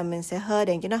recommend là mình sẽ hơi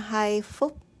đèn cho nó 2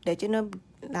 phút để cho nó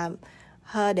làm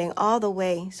hơi đèn all the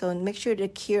way. So make sure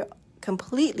to cure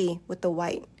completely with the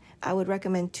white. I would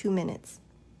recommend 2 minutes.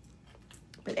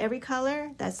 But every color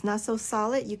that's not so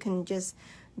solid, you can just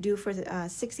do for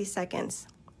 60 seconds.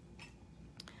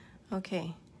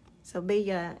 Okay, so bây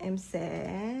giờ em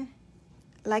sẽ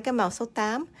lấy cái màu số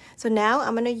 8. So now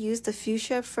I'm going to use the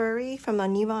fuchsia furry from the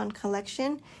Nivon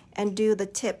collection and do the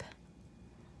tip.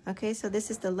 Okay, so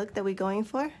this is the look that we're going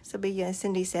for. So bây giờ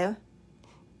Cindy sẽ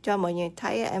cho mọi người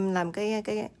thấy em làm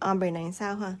cái ombre này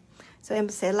sao ha. So em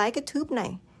sẽ lấy cái tube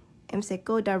này, em sẽ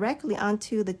go directly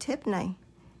onto the tip này,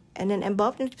 and then em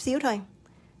bóp nó chút xíu thôi.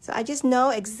 So I just know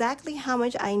exactly how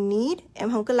much I need.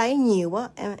 Em không có lấy nhiều quá,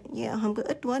 em không có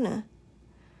ít quá nữa.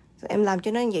 So em làm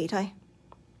cho nó như vậy thôi.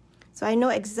 So I know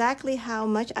exactly how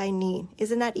much I need.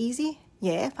 Isn't that easy?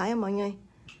 Yeah, phải không mọi người?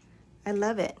 I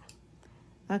love it.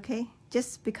 Okay,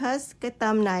 just because cái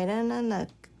tâm này nó là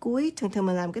cuối, thường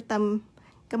mình làm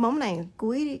cái móng này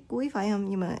cuối phải không?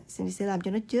 Nhưng mà sẽ làm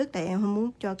cho nó trước, tại em không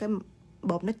muốn cho cái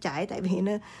bột nó chảy, tại vì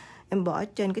em bỏ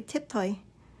trên cái tip thôi.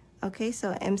 Okay,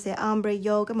 so em sẽ ombre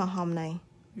vô cái màu hồng này,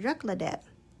 rất là đẹp.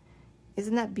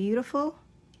 Isn't that beautiful?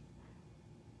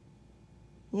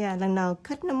 Yeah, lần nào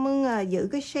khách nó muốn giữ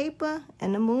cái shape á,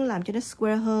 and nó muốn làm cho nó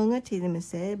square hơn á, thì mình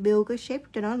sẽ build cái shape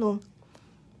cho nó luôn.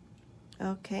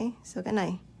 Okay, so cái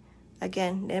này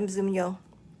again để em zoom vô.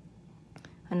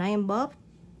 Hồi nãy em bóp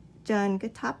trên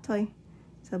cái top thôi.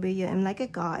 So bây giờ em lấy cái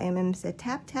cọ em sẽ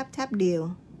tap đều.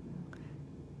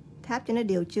 Tap cho nó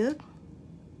đều trước.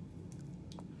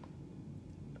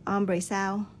 Ombre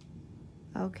sao?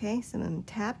 Okay, so mình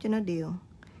tap cho nó đều.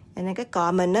 And then cái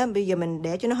cọ mình á, bây giờ mình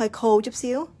để cho nó hơi khô chút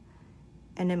xíu.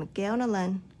 And then mình kéo nó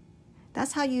lên.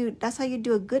 That's how you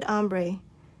do a good ombre.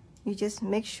 You just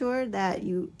make sure that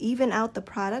you even out the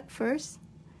product first.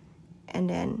 And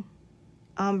then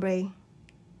ombre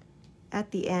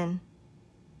at the end.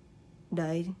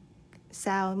 Đợi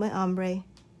sau mới ombre,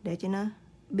 để cho nó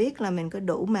biết là mình có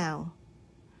đủ màu.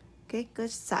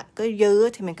 Cái dư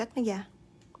thì mình cắt nó ra.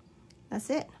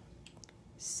 That's it.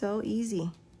 So easy.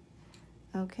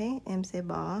 Okay, em sẽ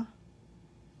bỏ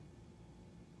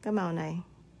cái màu này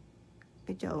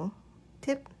cái chỗ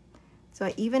tip. So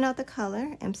I even out the color.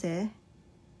 Em sẽ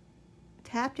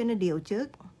tap cho nó đều trước.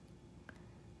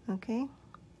 Okay.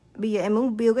 Bây giờ em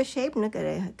muốn build cái shape nữa,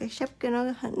 cái shape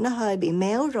nó hơi bị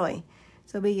méo rồi.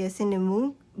 So bây giờ xin em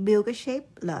muốn build cái shape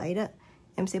lại đó.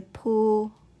 Em sẽ pull,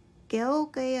 kéo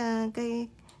cái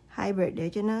hybrid để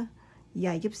cho nó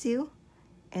dài chút xíu.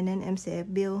 And then em sẽ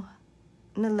build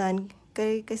nó lên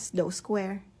cái độ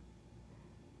square.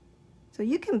 So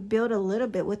you can build a little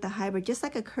bit with the hybrid, just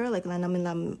like acrylic. Là mình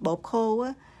làm bột khô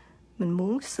á, mình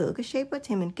muốn sửa cái shape á,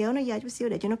 thì mình kéo nó ra chút xíu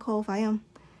để cho nó khô, phải không?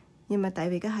 Nhưng mà tại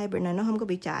vì cái hybrid này nó không có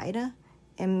bị chảy đó,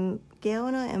 em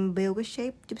kéo nó, em build cái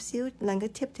shape chút xíu lên cái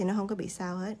tip thì nó không có bị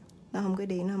sao hết. Nó không có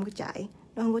đi, nó không có chảy,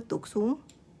 nó không có tuột xuống.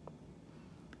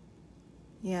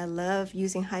 Yeah, I love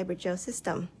using hybrid gel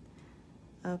system.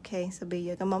 Okay, so bây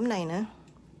giờ cái móng này nữa.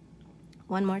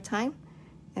 One more time.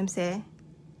 Em sẽ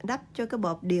đắp cho cái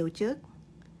bột đều trước.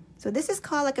 So this is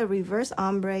called like a reverse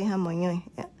ombre ha mọi người.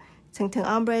 Thường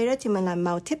ombre đó thì mình làm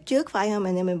màu tip trước phải không?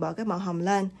 And then mình bỏ cái màu hồng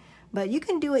lên. But you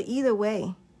can do it either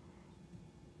way.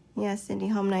 Yeah, Cindy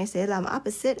hôm nay sẽ làm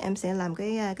opposite. Em sẽ làm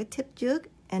cái tip trước.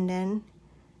 And then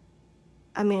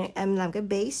em làm cái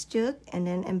base trước. And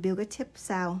then em build cái tip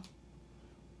sau.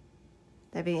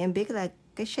 Tại vì em biết là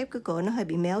cái shape của cổ nó hơi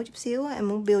bị méo chút xíu. Em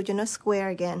muốn build cho nó square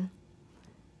again.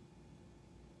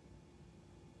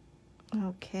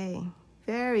 Okay,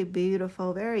 very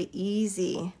beautiful, very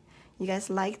easy. You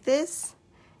guys like this?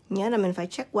 Nhớ là mình phải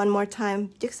check one more time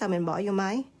trước sau mình bỏ vô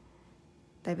máy.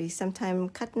 Tại vì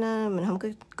sometimes khách nó mình không có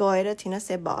coi đó thì nó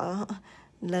sẽ bỏ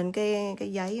lên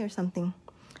cái giấy or something.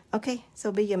 Okay,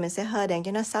 so bây giờ mình sẽ hơi đèn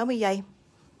cho nó 60 giây.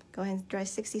 Go ahead and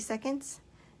dry 60 seconds.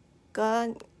 Có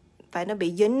phải nó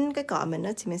bị dính cái cọ mình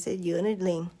đó thì mình sẽ rửa nó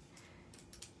liền.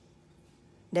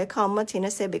 Để không thì nó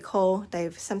sẽ bị khô. Tại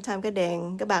sometimes cái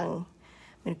đèn, cái bàn,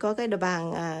 mình có cái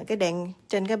bàn, cái đèn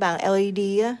trên cái bàn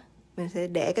LED á, mình sẽ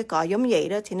để cái cọ giống vậy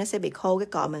đó thì nó sẽ bị khô cái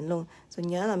cọ mình luôn. So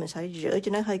nhớ là mình phải rửa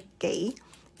cho nó hơi kỹ.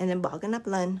 And then bỏ cái nắp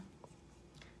lên.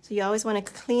 So you always want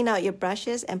to clean out your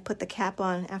brushes and put the cap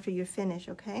on after you're finished,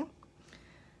 okay?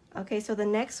 Okay, so the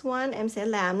next one em sẽ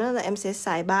làm đó là em sẽ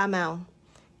xài 3 màu.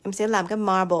 Em sẽ làm cái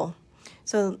marble.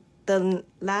 So the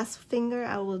last finger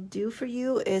I will do for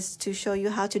you is to show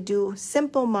you how to do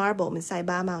simple marble. Mình xài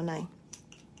 3 màu này.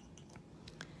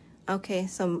 Okay,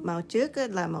 so màu trước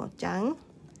là màu trắng.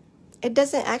 It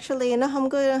doesn't actually, nó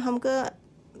không có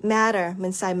matter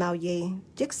mình xài màu gì.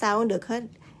 Trước sau cũng được hết.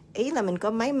 Ý là mình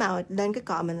có mấy màu lên cái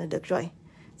cọ mình là được rồi.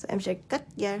 So em sẽ cắt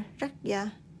ra, rách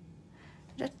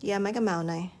ra mấy cái màu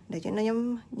này để cho nó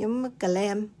giống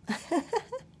glam.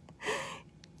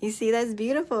 You see, that's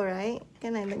beautiful, right?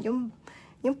 Cái này là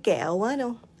giống kẹo quá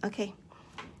đâu. Okay.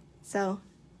 So,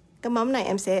 cái móng này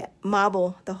em sẽ marble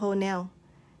the whole nail.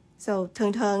 So,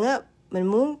 thường á, mình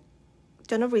muốn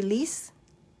cho nó release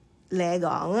lẹ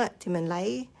gọn á, thì mình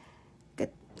lấy cái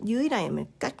dưới này mình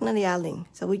cắt nó ra liền.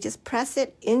 So, we just press it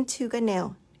into cái nail.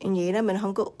 Như vậy đó mình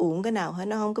không có uốn cái nào hết,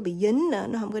 nó không có bị dính nữa,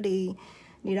 nó không có đi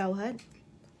đâu hết.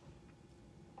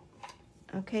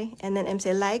 Okay, and then em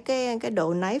sẽ lấy cái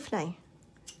độ knife này.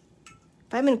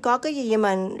 Phải mình có cái gì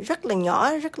mà rất là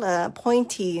nhỏ, rất là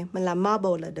pointy, mình làm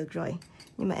marble là được rồi.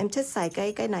 Nhưng mà em thích xài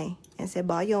cái này. Em sẽ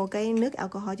bỏ vô cái nước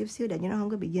alcohol chút xíu để cho nó không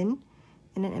có bị dính.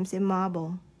 And then em sẽ marble.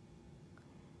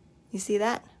 You see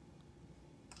that?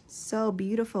 So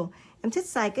beautiful. Em thích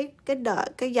xài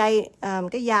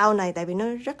cái dao này tại vì nó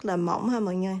rất là mỏng ha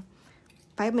mọi người.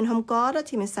 Phải mình không có đó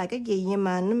thì mình xài cái gì nhưng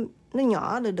mà nó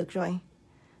nhỏ là được rồi.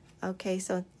 Okay,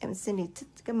 so em xin đi thích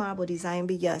cái marble design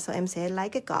bây giờ. So em sẽ lấy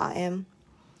cái cọ em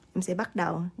sẽ bắt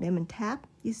đầu để mình tap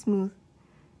you smooth.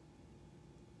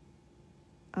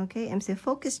 Okay, em sẽ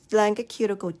focus lên cái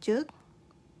cuticle trước.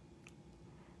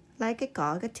 Lấy cái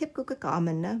cọ, cái tip của cái cọ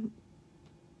mình đó,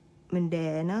 mình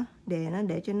đè nó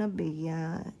để cho nó bị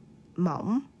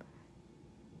mỏng.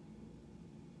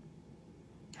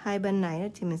 Hai bên này đó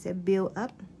thì mình sẽ build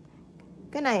up.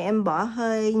 Cái này em bỏ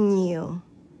hơi nhiều.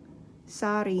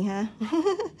 Sorry ha.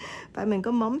 Phải mình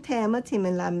có móng thêm á thì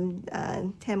mình làm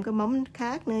thêm cái móng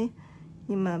khác nữa.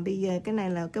 Nhưng mà bây giờ cái này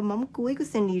là cái móng cuối của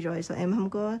Cindy rồi, so em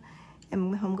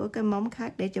không có cái móng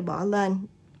khác để cho bỏ lên.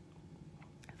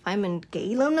 Phải mình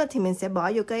kỹ lắm đó thì mình sẽ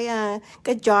bỏ vô cái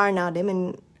jar nào để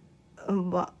mình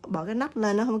bỏ cái nắp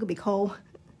lên nó không có bị khô.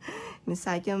 Mình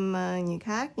xài cho người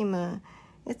khác nhưng mà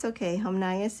it's okay. Hôm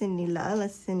nay Cindy lỡ là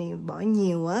Cindy bỏ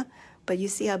nhiều á. But you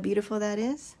see how beautiful that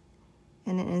is?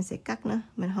 And then em sẽ cắt nó.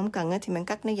 Mình không cần thì mình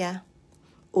cắt nó ra.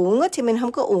 Uống thì mình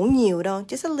không có uống nhiều đâu.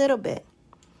 Just a little bit.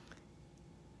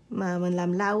 Mà mình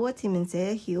làm lâu thì mình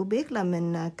sẽ hiểu biết là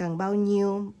mình cần bao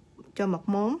nhiêu cho một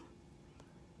món.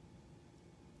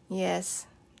 Yes.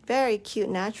 Very cute,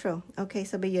 natural. Okay,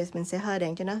 so bây giờ mình sẽ hơi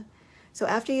đèn cho nó. So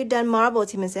after you're done marble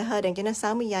thì mình sẽ hơi đèn cho nó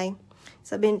 60 giây.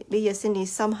 So bây giờ Cindy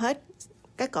xong hết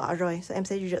cái cọ rồi. So em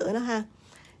sẽ rửa nó ha.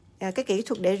 Cái kỹ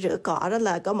thuật để rửa cọ đó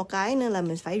là có một cái nữa là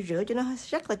mình phải rửa cho nó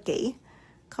rất là kỹ.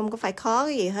 Không có phải khó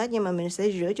cái gì hết nhưng mà mình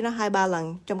sẽ rửa cho nó 2-3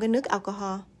 lần trong cái nước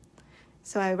alcohol.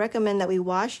 So I recommend that we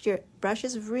wash your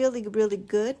brushes really, really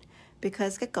good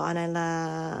because cái cọ này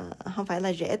là không phải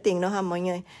là rẻ tiền đâu ha mọi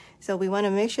người. So we want to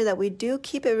make sure that we do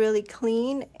keep it really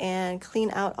clean and clean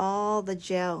out all the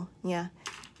gel. Yeah.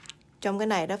 Trong cái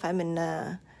này đó phải mình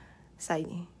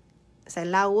xài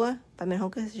lâu á, và mình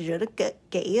không có rửa nó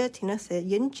kỹ á, thì nó sẽ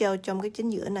dính gel trong cái chính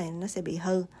giữa này, nó sẽ bị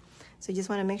hư. So you just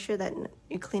want to make sure that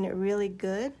you clean it really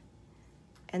good.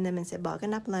 And then mình sẽ bỏ cái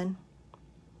nắp lên.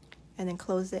 And then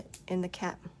close it in the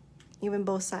cap. Even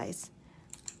both sides.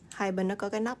 Hai bên nó có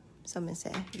cái nắp. So mình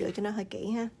sẽ rửa cho nó hơi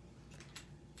kỹ ha.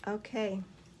 Okay.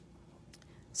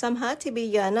 Xong hết thì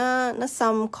bây giờ nó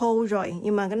xong khô rồi.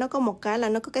 Nhưng mà nó có một cái là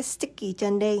nó có cái sticky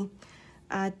trên đây.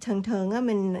 Thường á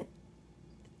mình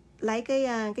lấy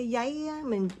cái giấy á,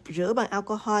 mình rửa bằng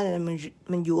alcohol là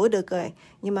mình dũa được rồi.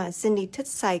 Nhưng mà Cindy thích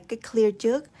xài cái clear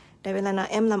trước. Tại vì là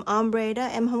em làm ombre đó,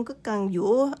 em không có cần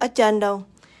dũa ở trên đâu.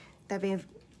 Tại vì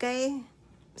cái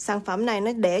sản phẩm này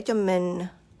nó để cho mình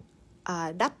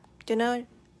đắp cho nó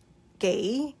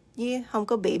kỹ, với không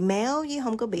có bị méo, với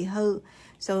không có bị hư.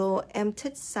 So em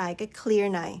thích xài cái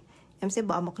clear này. Em sẽ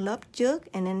bỏ một lớp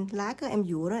trước, and then lát á, em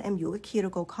dũa đó, em dũa cái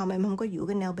cuticle comb, em không có dũa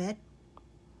cái nail bed.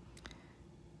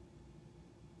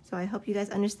 So I hope you guys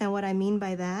understand what I mean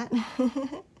by that.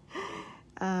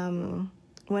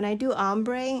 When I do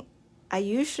ombre,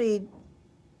 I usually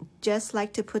just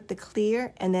like to put the clear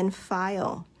and then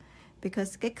file,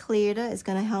 because cái clear đó is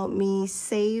gonna help me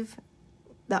save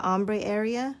the ombre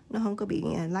area. Nó không có bị,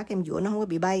 lát em dũa nó không có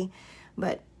bị bay.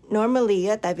 But normally,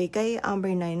 tại vì cái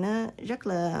ombre này nó rất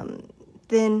là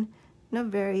thin, nó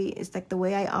it's like the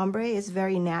way I ombre is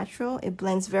very natural. It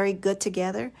blends very good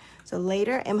together. So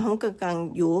later, em không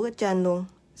cần dũa cái chân luôn.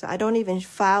 So I don't even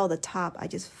file the top. I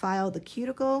just file the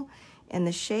cuticle and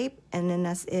the shape, and then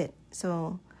that's it.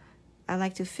 So I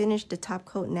like to finish the top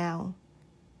coat now.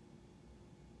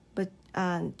 But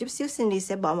chút xíu Cindy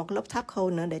sẽ bỏ một lớp top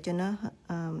coat nữa để cho nó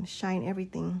shine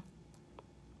everything.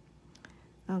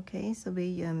 Okay, so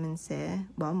bây giờ mình sẽ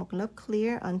bỏ một lớp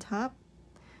clear on top.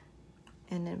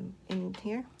 And then in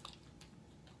here.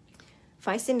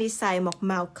 Phải Cindy xài một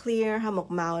màu clear hay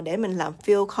một màu để mình làm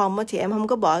fill comb thì em không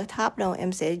có bỏ cái top đâu.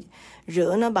 Em sẽ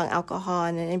rửa nó bằng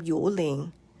alcohol nên em dũa liền.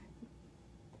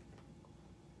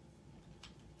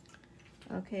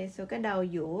 Okay, so cái đầu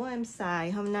dũa em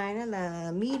xài hôm nay nó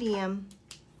là medium.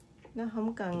 Nó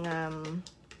không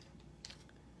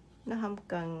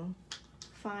cần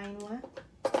fine quá.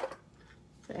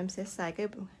 So em sẽ xài cái.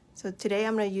 So today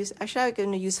I'm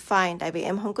gonna use fine, tại vì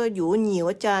em không có dũa nhiều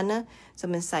ở trên á. So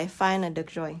mình xài fine là được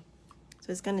rồi.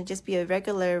 So it's gonna just be a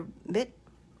regular bit.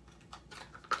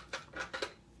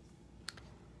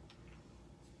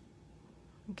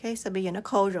 Okay, so bây giờ nó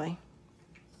khô rồi.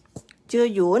 Chưa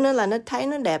dũa nữa là nó thấy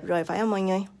nó đẹp rồi, phải không mọi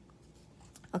người?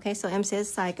 Okay, so em sẽ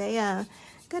xài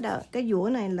cái dũa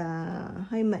này là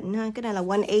hơi mịn ha. Cái này là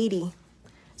 180.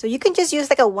 So you can just use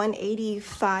like a 180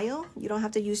 file. You don't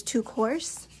have to use too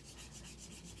coarse.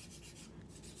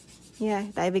 Yeah,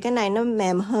 tại vì cái này nó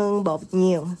mềm hơn bột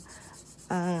nhiều.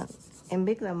 Em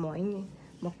biết là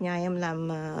một ngày em làm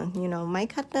máy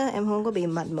khách đó, em không có bị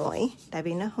mệt mỏi, tại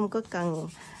vì nó không có cần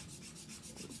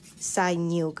xài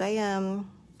nhiều cái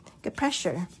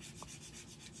pressure.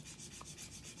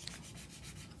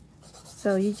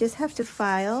 So you just have to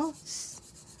file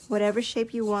whatever shape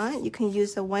you want. You can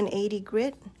use a 180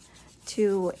 grit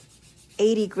to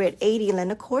 80 grit. 80 là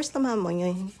nó coarse lắm ha mọi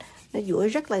người. Nó dũa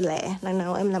rất là lẹ. Lần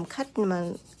nào em làm khách mà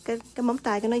cái móng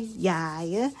tay nó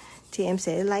dài á, thì em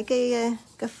sẽ lấy cái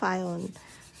file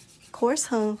coarse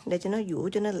hơn để cho nó dũa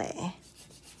cho nó lẹ.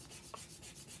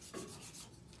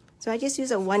 So I just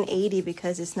use a 180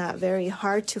 because it's not very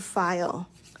hard to file.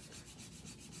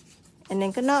 And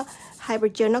then cái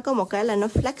hybrid gel nó có một cái là nó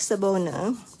flexible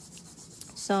nữa.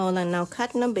 So lần nào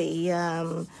khách nó bị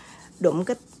đụng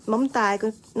cái móng tay của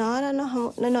nó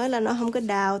nói là nó không có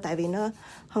đau, tại vì nó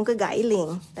không có gãy liền,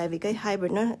 tại vì cái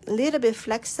hybrid nó little bit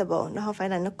flexible, nó không phải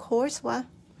là nó coarse quá,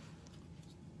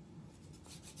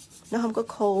 nó không có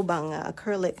khô bằng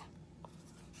acrylic.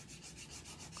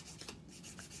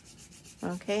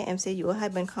 Ok, em sẽ dũa hai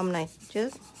bên comb này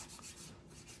trước.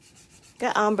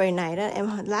 Cái ombre này đó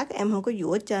lát em không có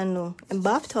dũa trên luôn, em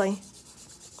buff thôi.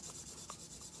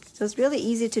 So it's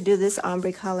really easy to do this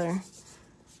ombre color.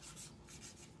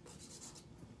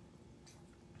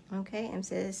 Ok, em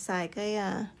sẽ xài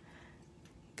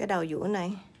cái đầu dũa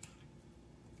này.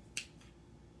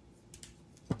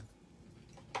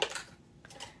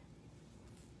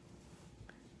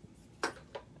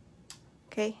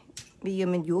 Ok, bây giờ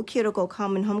mình dũa cuticle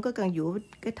comb, mình không có cần dũa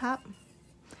cái top.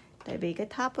 Tại vì cái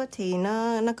top thì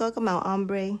nó có cái màu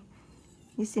ombre.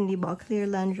 Như Cindy bỏ clear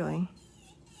lên rồi.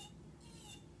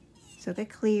 So cái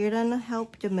clear đó nó help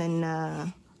cho mình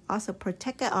also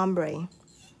protect cái ombre.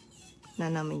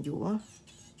 Nào mình dũa.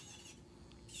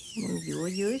 Mình dũa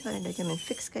dưới thôi để cho mình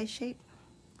fix cái shape.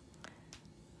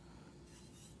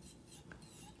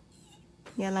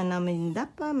 Giờ là nào mình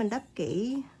đắp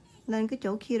kỹ lên cái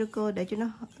chỗ cuticle để cho nó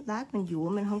lát mình dũa,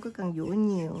 mình không có cần dũa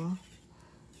nhiều.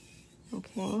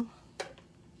 Ok.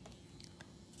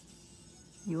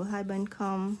 Dũa hai bên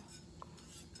comb.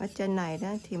 Ở trên này đó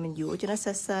thì mình dũa cho nó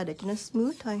sơ sơ để cho nó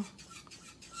smooth thôi.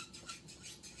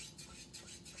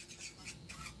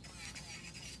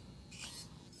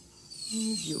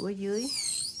 Dũa dưới.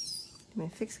 Mình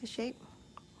fix cái shape.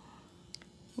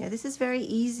 Yeah, this is very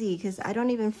easy because I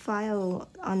don't even file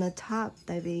on the top.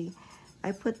 Tại vì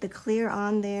I put the clear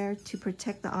on there to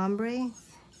protect the ombre,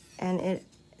 and it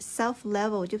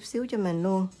self-level chút xíu cho mình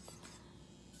luôn.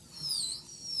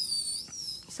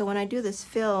 So when I do this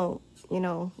fill, you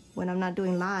know, when I'm not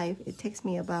doing live, it takes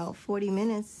me about 40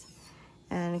 minutes.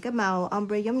 And cái màu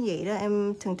ombre giống vậy đó,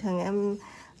 em thường em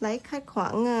lấy khách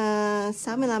khoảng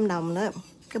 65 đồng nữa.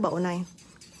 Cái bộ này.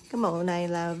 Cái bộ này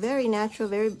là very natural,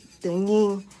 very tự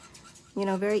nhiên. You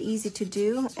know, very easy to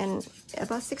do. And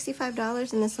about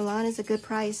 $65 in the salon is a good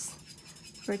price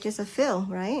for just a fill,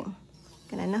 right?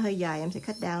 Cái này nó hơi dài, em sẽ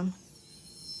cut down.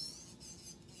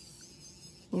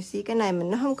 You see, cái này mình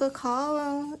nó không có khó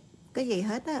cái gì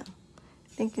hết á.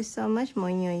 Thank you so much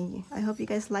mọi người. I hope you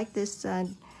guys like this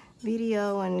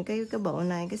video. And cái bộ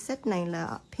này, cái set này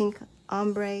là pink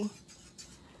ombre.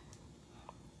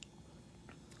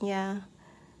 Yeah.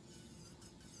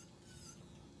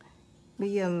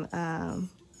 Bây giờ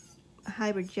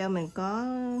hybrid gel mình có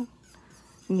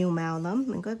nhiều màu lắm.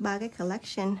 Mình có 3 cái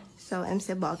collection. So em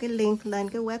sẽ bỏ cái link lên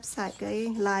cái website, cái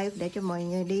live để cho mọi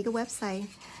người đi cái website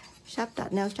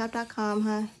shop.nailsjobs.com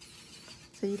ha.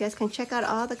 So you guys can check out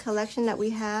all the collection that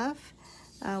we have.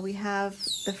 We have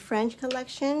the French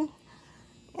collection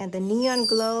and the neon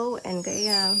glow and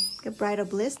cái bridal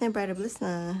bliss. Nên bridal bliss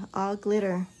là all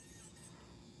glitter.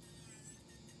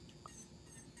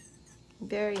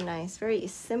 Very nice, very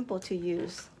simple to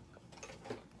use.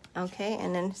 Okay,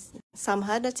 and then some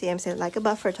hết đó thì em sẽ lấy cái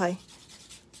buffer thôi.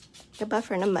 Cái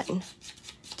buffer nó mịn.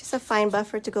 Just a fine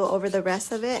buffer to go over the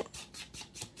rest of it.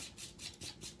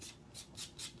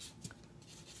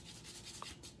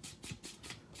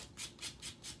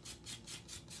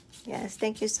 Yes,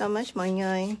 thank you so much mọi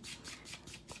người.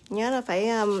 Nhớ là phải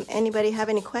anybody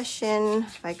have any question,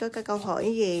 phải có cái câu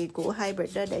hỏi gì của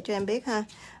hybrid đó để cho em biết ha.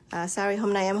 Sorry,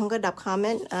 hôm nay em không có đọc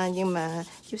comment, nhưng mà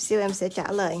chút xíu em sẽ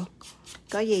trả lời.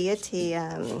 Có gì thì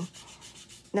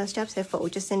Nailsjobs sẽ phụ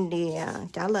cho Cindy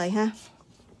trả lời ha.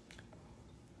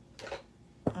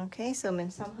 Okay, so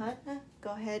mình xong hết.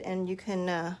 Go ahead and you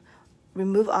can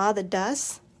remove all the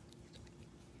dust.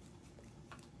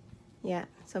 Yeah,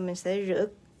 so mình sẽ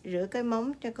rửa cái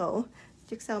móng cho cổ.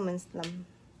 Trước sau mình làm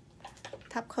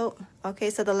top coat.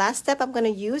 Okay, so the last step I'm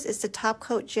going to use is the top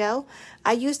coat gel.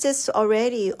 I used this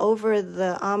already over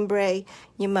the ombre,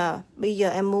 nhưng mà bây giờ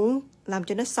em muốn làm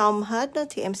cho nó xong hết đó,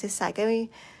 thì em sẽ xài cái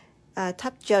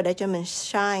top gel để cho mình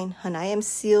shine. Hồi nãy em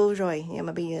seal rồi, nhưng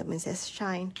mà bây giờ mình sẽ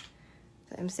shine.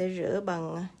 So em sẽ rửa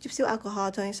bằng chút xíu alcohol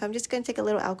thôi. So I'm just going to take a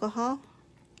little alcohol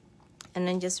and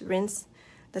then just rinse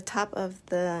the top of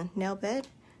the nail bed.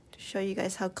 Show you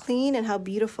guys how clean and how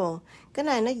beautiful. Cái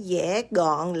này nó dễ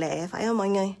gọn lẹ, phải không mọi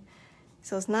người?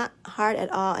 So it's not hard at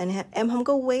all. And em không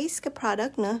có waste cái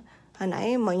product nữa. Hồi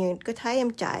nãy mọi người có thấy em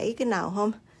chảy cái nào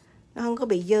không? Nó không có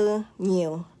bị dư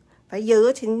nhiều. Phải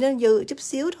dư thì nó dư chút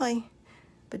xíu thôi.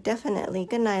 But definitely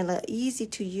cái này là easy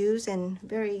to use and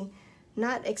very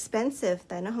not expensive.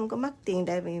 Tại nó không có mắc tiền,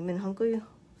 tại vì mình không có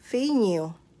phí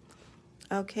nhiều.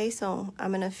 Okay, so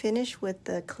I'm gonna finish with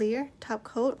the clear top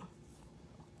coat.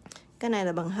 Cái này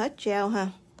là bằng hết gel ha.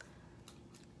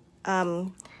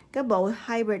 Cái bộ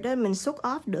hybrid đó mình soak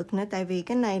off được nữa, tại vì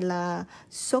cái này là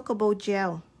soakable gel,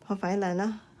 không phải là nó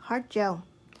hard gel.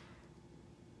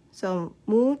 So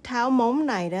muốn tháo móng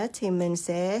này đó thì mình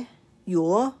sẽ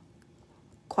dũa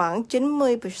khoảng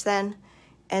 90%,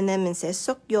 and then mình sẽ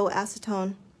soak vô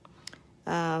acetone.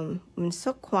 Mình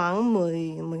soak khoảng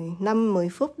 15-10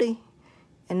 phút đi,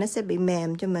 and nó sẽ bị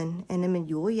mềm cho mình, and then mình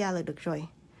dũa ra là được rồi.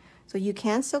 So you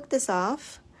can soak this off.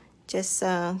 Just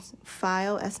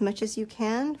file as much as you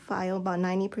can. File about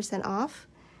 90% off.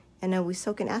 And then we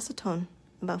soak in acetone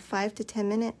about 5 to 10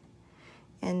 minutes.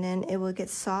 And then it will get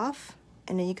soft.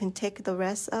 And then you can take the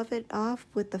rest of it off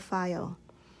with the file.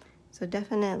 So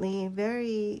definitely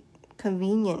very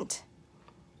convenient.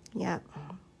 Yeah.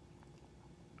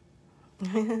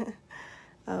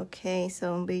 Okay,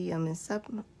 so bây giờ mình sắp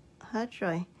hết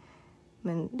rồi.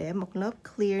 Mình để một lớp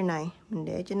clear này, mình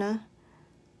để cho nó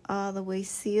all the way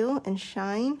seal and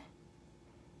shine.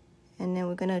 And then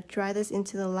we're gonna dry this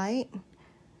into the light.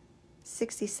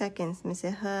 60 seconds. Mình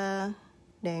sẽ hơ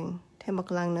đèn thêm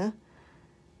một lần nữa.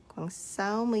 Khoảng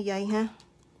 60 giây ha.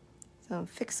 So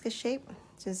fix cái shape.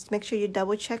 Just make sure you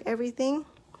double check everything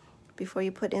before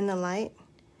you put in the light.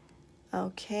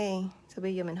 Okay. So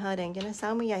bây giờ mình hơ đèn cho nó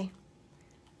 60 giây.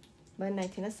 Bên này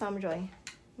thì nó xong rồi.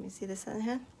 Let me see this one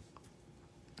ha.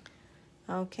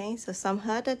 Okay, so xong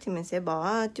hết đó, thì mình sẽ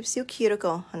bỏ chút xíu cuticle.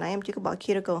 Hồi nãy em chưa có bỏ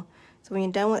cuticle. So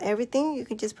when you're done with everything, you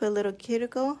can just put a little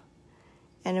cuticle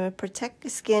and it will protect the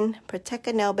skin, protect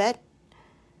the nail bed.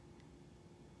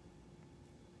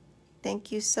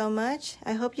 Thank you so much.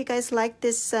 I hope you guys like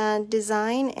this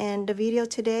design and the video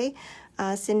today.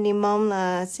 Cindy mong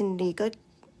là Cindy có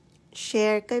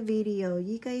share cái video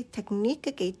với cái technique,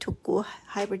 cái kỹ thuật của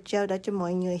hybrid gel đó cho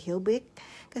mọi người hiểu biết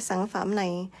cái sản phẩm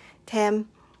này thêm.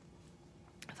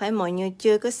 Phải mọi người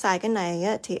chưa có xài cái này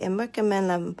á, thì em recommend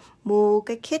là mua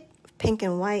cái kit pink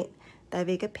and white. Tại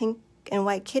vì cái pink and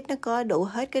white kit nó có đủ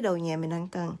hết cái đồ nhẹ mình đang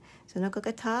cần. So nó có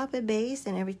cái top, cái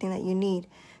base and everything that you need.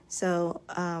 So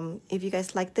if you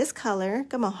guys like this color,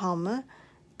 cái màu hồng á,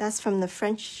 that's from the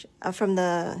from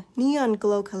the Neon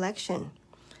Glow collection.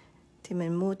 Thì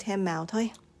mình mua thêm màu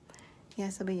thôi.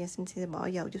 Yeah, so bây giờ xin sẽ bỏ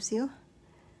dầu chút xíu.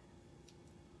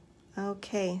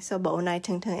 Okay, so bộ này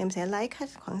thường em sẽ lấy khách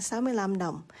khoảng 65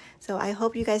 đồng. So I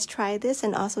hope you guys try this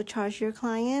and also charge your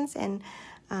clients. And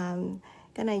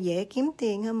cái này dễ kiếm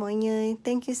tiền ha mọi người.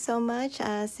 Thank you so much.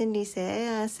 Cindy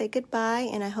sẽ say goodbye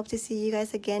and I hope to see you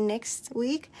guys again next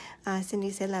week.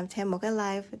 Cindy sẽ làm thêm một cái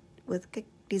live with cái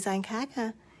design khác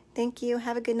ha. Thank you.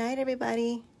 Have a good night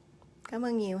everybody. Cảm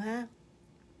ơn nhiều ha.